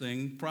next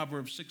thing,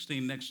 Proverbs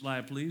 16, next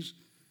slide, please.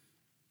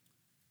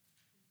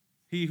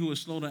 He who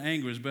is slow to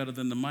anger is better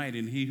than the mighty,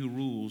 and he who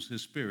rules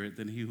his spirit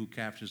than he who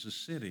captures a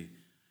city.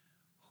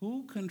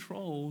 Who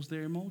controls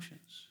their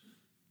emotions?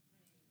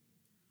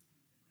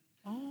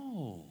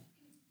 Oh,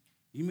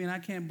 you mean I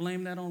can't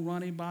blame that on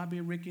Ronnie,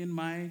 Bobby, Ricky, and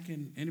Mike,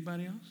 and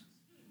anybody else?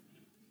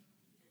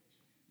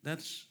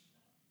 That's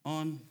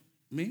on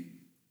me?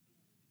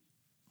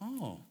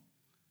 Oh.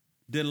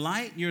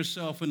 Delight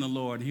yourself in the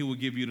Lord, and he will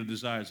give you the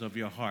desires of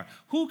your heart.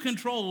 Who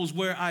controls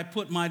where I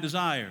put my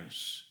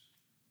desires?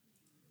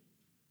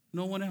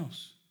 No one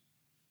else.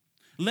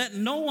 Let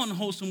no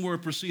unwholesome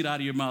word proceed out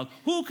of your mouth.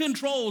 Who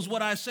controls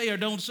what I say or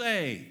don't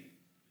say?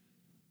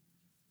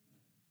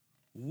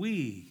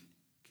 We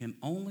can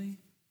only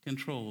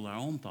control our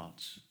own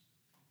thoughts,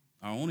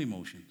 our own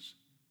emotions,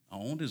 our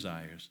own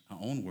desires, our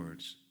own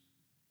words,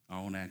 our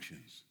own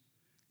actions.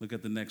 Look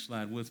at the next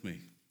slide with me.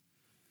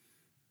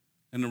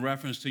 In the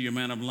reference to your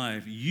man of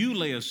life, you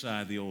lay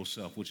aside the old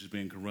self, which is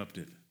being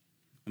corrupted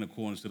in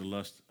accordance to the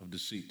lust of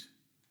deceit.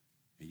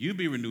 And you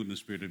be renewed in the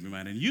spirit of your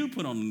mind, and you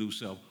put on the new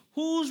self.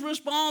 Who's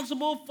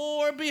responsible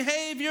for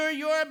behavior?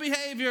 Your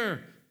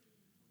behavior.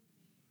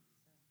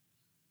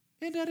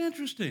 Isn't that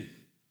interesting?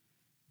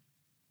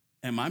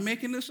 Am I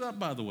making this up,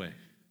 by the way?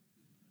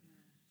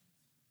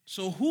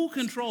 So who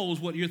controls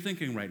what you're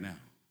thinking right now?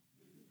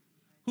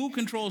 Who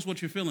controls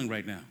what you're feeling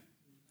right now?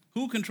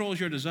 Who controls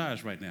your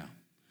desires right now?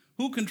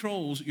 Who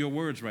controls your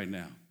words right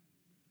now?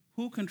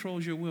 Who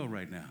controls your will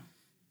right now?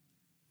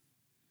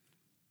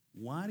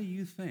 Why do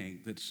you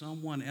think that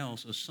someone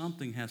else or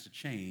something has to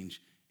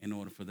change in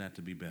order for that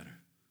to be better?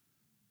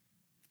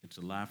 It's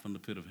a lie from the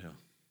pit of hell.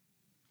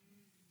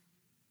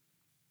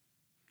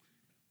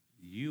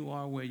 You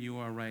are where you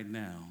are right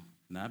now,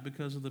 not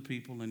because of the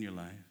people in your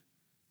life,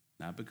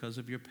 not because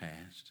of your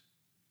past,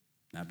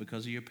 not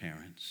because of your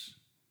parents,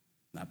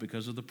 not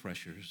because of the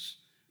pressures,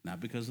 not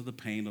because of the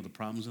pain or the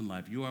problems in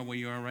life. You are where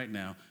you are right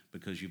now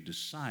because you've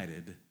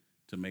decided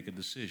to make a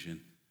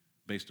decision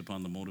based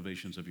upon the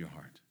motivations of your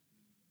heart.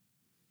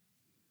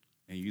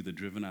 And you're either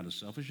driven out of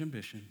selfish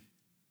ambition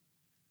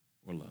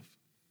or love.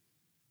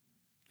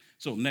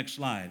 So next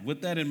slide.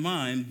 With that in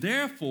mind,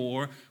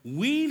 therefore,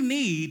 we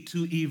need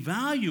to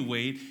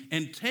evaluate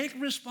and take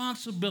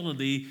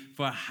responsibility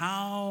for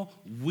how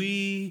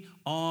we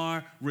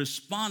are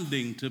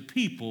responding to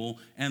people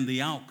and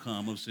the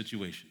outcome of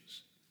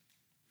situations.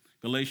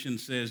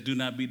 Galatians says, do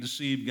not be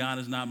deceived. God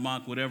is not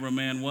mocked. Whatever a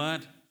man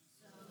what?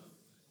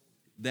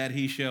 That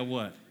he shall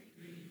what?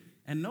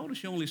 And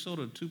notice you only sow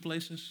to two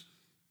places,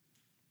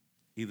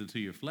 either to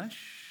your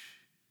flesh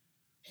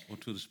or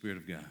to the Spirit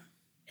of God.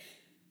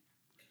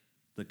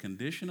 The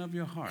condition of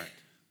your heart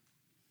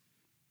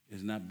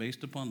is not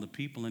based upon the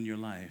people in your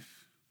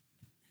life.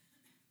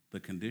 The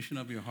condition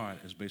of your heart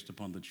is based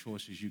upon the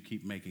choices you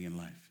keep making in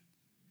life.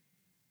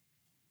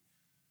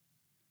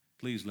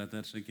 Please let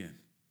that sink in.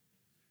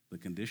 The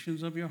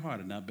conditions of your heart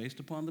are not based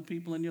upon the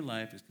people in your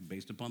life. It's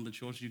based upon the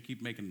choices you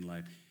keep making in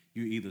life.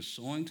 You're either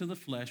sowing to the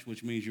flesh,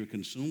 which means you're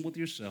consumed with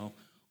yourself,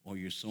 or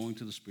you're sowing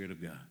to the Spirit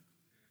of God.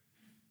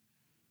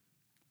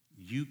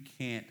 You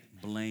can't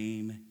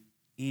blame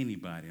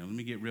anybody. Now, let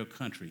me get real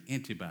country.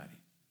 Anybody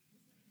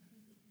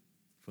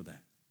for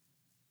that.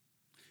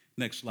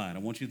 Next slide. I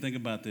want you to think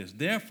about this.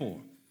 Therefore,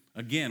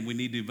 again, we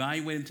need to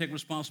evaluate and take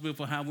responsibility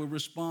for how we're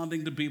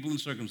responding to people and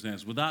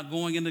circumstances. Without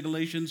going into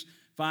Galatians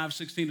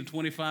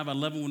 5:16-25, I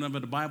love it whenever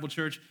the Bible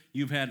church,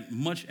 you've had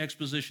much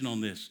exposition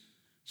on this.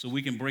 So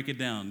we can break it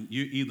down.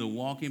 You're either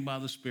walking by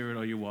the Spirit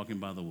or you're walking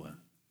by the what?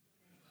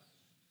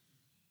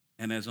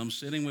 And as I'm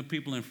sitting with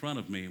people in front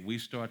of me, we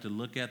start to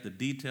look at the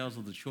details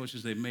of the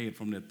choices they made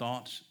from their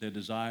thoughts, their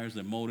desires,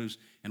 their motives,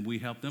 and we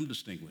help them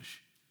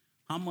distinguish.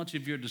 How much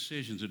of your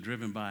decisions are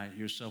driven by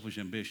your selfish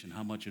ambition?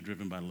 How much are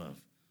driven by love?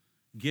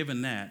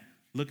 Given that,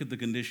 look at the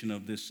condition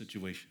of this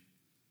situation.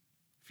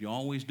 If you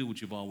always do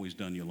what you've always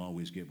done, you'll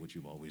always get what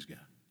you've always got.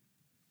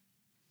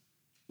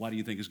 Why do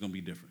you think it's going to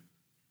be different?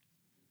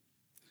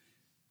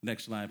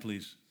 Next slide,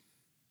 please.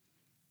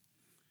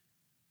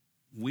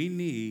 We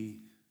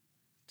need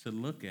to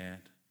look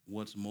at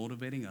what's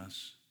motivating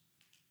us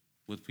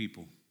with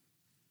people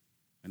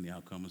and the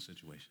outcome of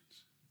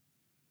situations.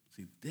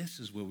 See, this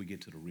is where we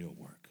get to the real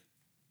work,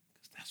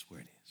 because that's where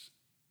it is.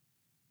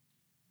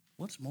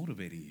 What's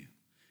motivating you?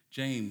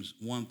 James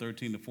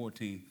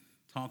 1:13-14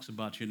 talks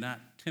about you're not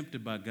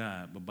tempted by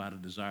God, but by the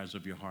desires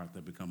of your heart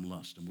that become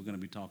lust. And we're going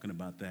to be talking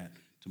about that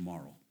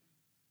tomorrow.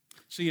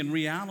 See, in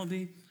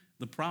reality,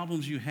 the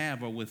problems you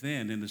have are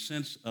within, in the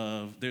sense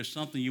of there's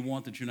something you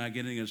want that you're not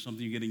getting, there's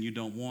something you're getting you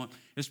don't want.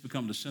 It's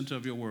become the center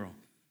of your world.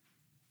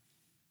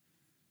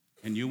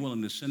 And you're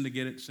willing to sin to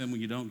get it, sin when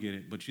you don't get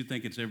it, but you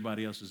think it's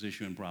everybody else's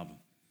issue and problem.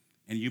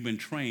 And you've been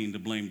trained to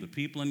blame the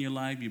people in your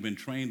life. You've been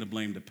trained to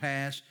blame the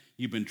past.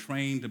 You've been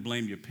trained to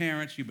blame your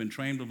parents. You've been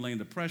trained to blame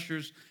the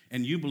pressures.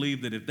 And you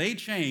believe that if they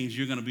change,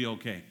 you're going to be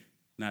okay.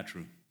 Not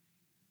true.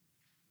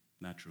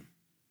 Not true.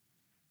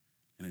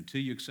 And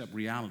until you accept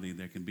reality,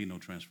 there can be no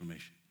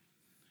transformation.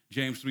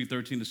 James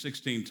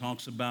 3:13-16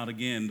 talks about,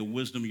 again, the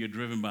wisdom you're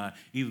driven by,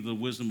 either the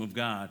wisdom of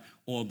God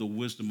or the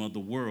wisdom of the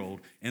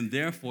world. And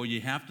therefore,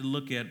 you have to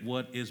look at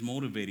what is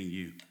motivating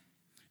you.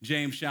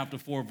 James chapter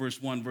 4,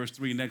 verse 1, verse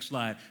 3, next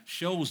slide,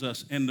 shows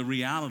us in the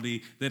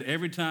reality that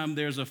every time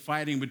there's a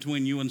fighting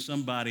between you and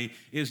somebody,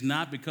 it's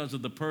not because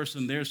of the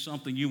person. There's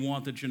something you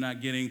want that you're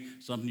not getting,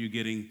 something you're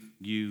getting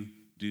you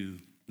do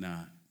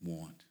not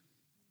want.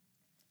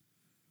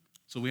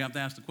 So we have to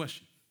ask the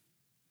question.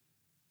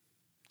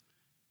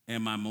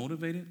 Am I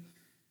motivated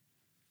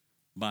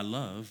by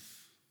love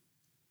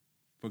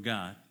for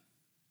God,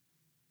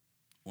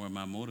 or am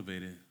I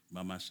motivated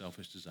by my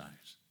selfish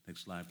desires?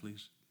 Next slide,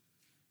 please.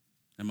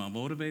 Am I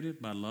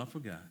motivated by love for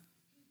God,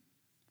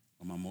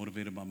 or am I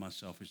motivated by my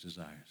selfish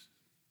desires?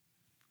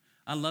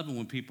 I love it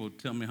when people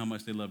tell me how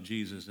much they love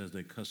Jesus as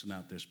they're cussing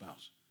out their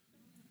spouse,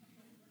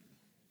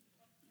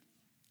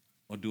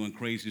 or doing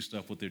crazy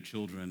stuff with their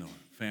children or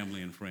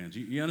family and friends.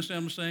 You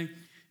understand what I'm saying?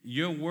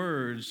 Your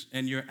words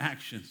and your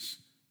actions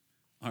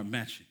are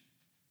matching.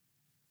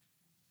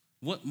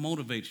 What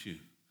motivates you?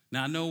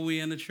 Now, I know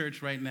we're in the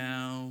church right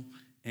now,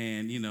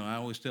 and, I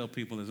always tell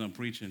people as I'm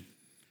preaching,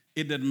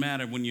 it doesn't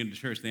matter when you're in the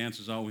church, the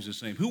answer is always the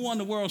same. Who won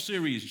the World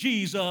Series?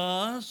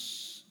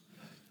 Jesus.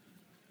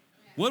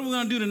 What are we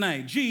going to do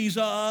tonight?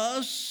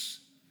 Jesus.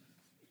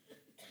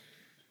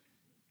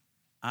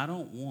 I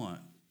don't want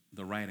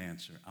the right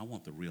answer. I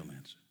want the real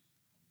answer.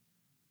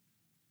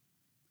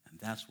 And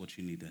that's what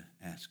you need to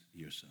ask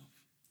yourself.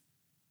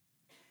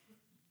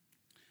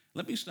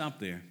 Let me stop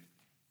there.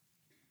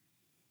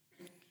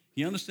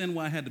 You understand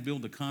why I had to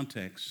build the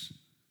context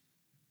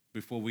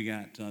before we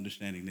got to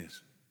understanding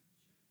this?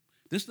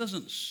 This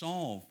doesn't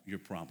solve your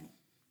problem.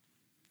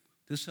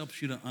 This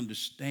helps you to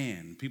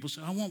understand. People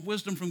say, I want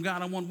wisdom from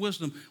God. I want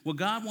wisdom. Well,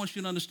 God wants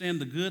you to understand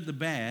the good, the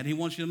bad. He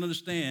wants you to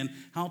understand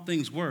how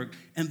things work.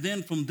 And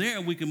then from there,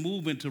 we can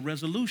move into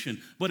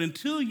resolution. But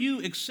until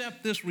you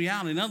accept this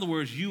reality, in other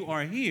words, you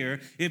are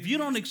here, if you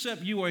don't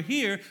accept you are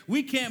here,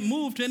 we can't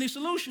move to any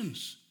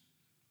solutions.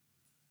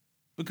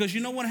 Because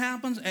you know what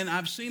happens? And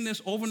I've seen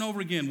this over and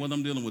over again, whether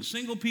I'm dealing with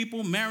single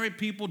people, married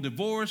people,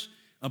 divorce,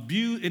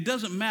 abuse, it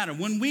doesn't matter.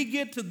 When we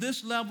get to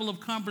this level of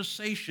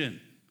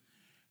conversation,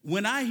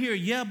 when I hear,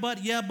 yeah,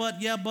 but,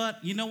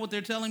 you know what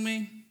they're telling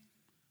me?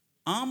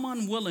 I'm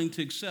unwilling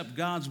to accept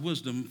God's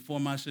wisdom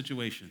for my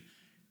situation.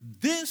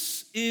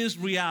 This is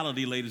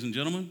reality, ladies and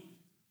gentlemen.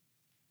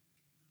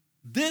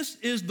 This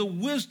is the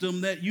wisdom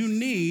that you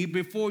need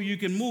before you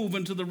can move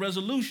into the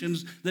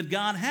resolutions that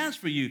God has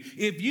for you.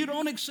 If you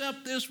don't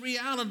accept this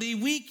reality,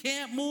 we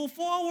can't move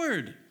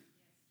forward.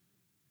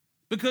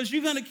 Because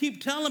you're going to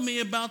keep telling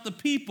me about the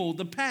people,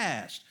 the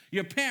past,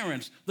 your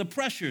parents, the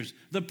pressures,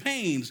 the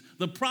pains,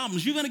 the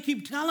problems. You're going to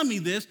keep telling me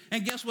this,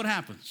 and guess what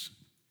happens?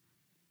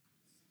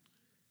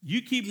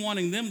 You keep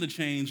wanting them to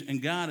change,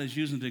 and God is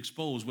using to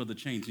expose where the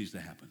change needs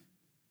to happen.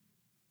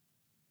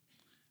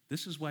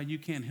 This is why you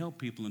can't help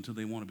people until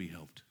they want to be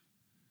helped.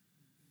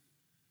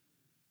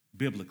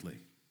 Biblically,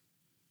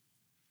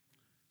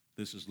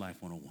 this is Life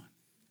 101.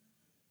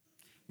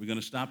 We're going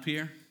to stop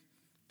here.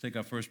 Take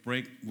our first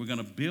break. We're going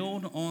to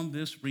build on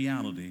this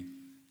reality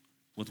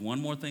with one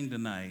more thing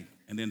tonight,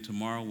 and then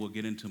tomorrow we'll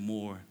get into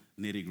more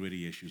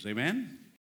nitty-gritty issues. Amen?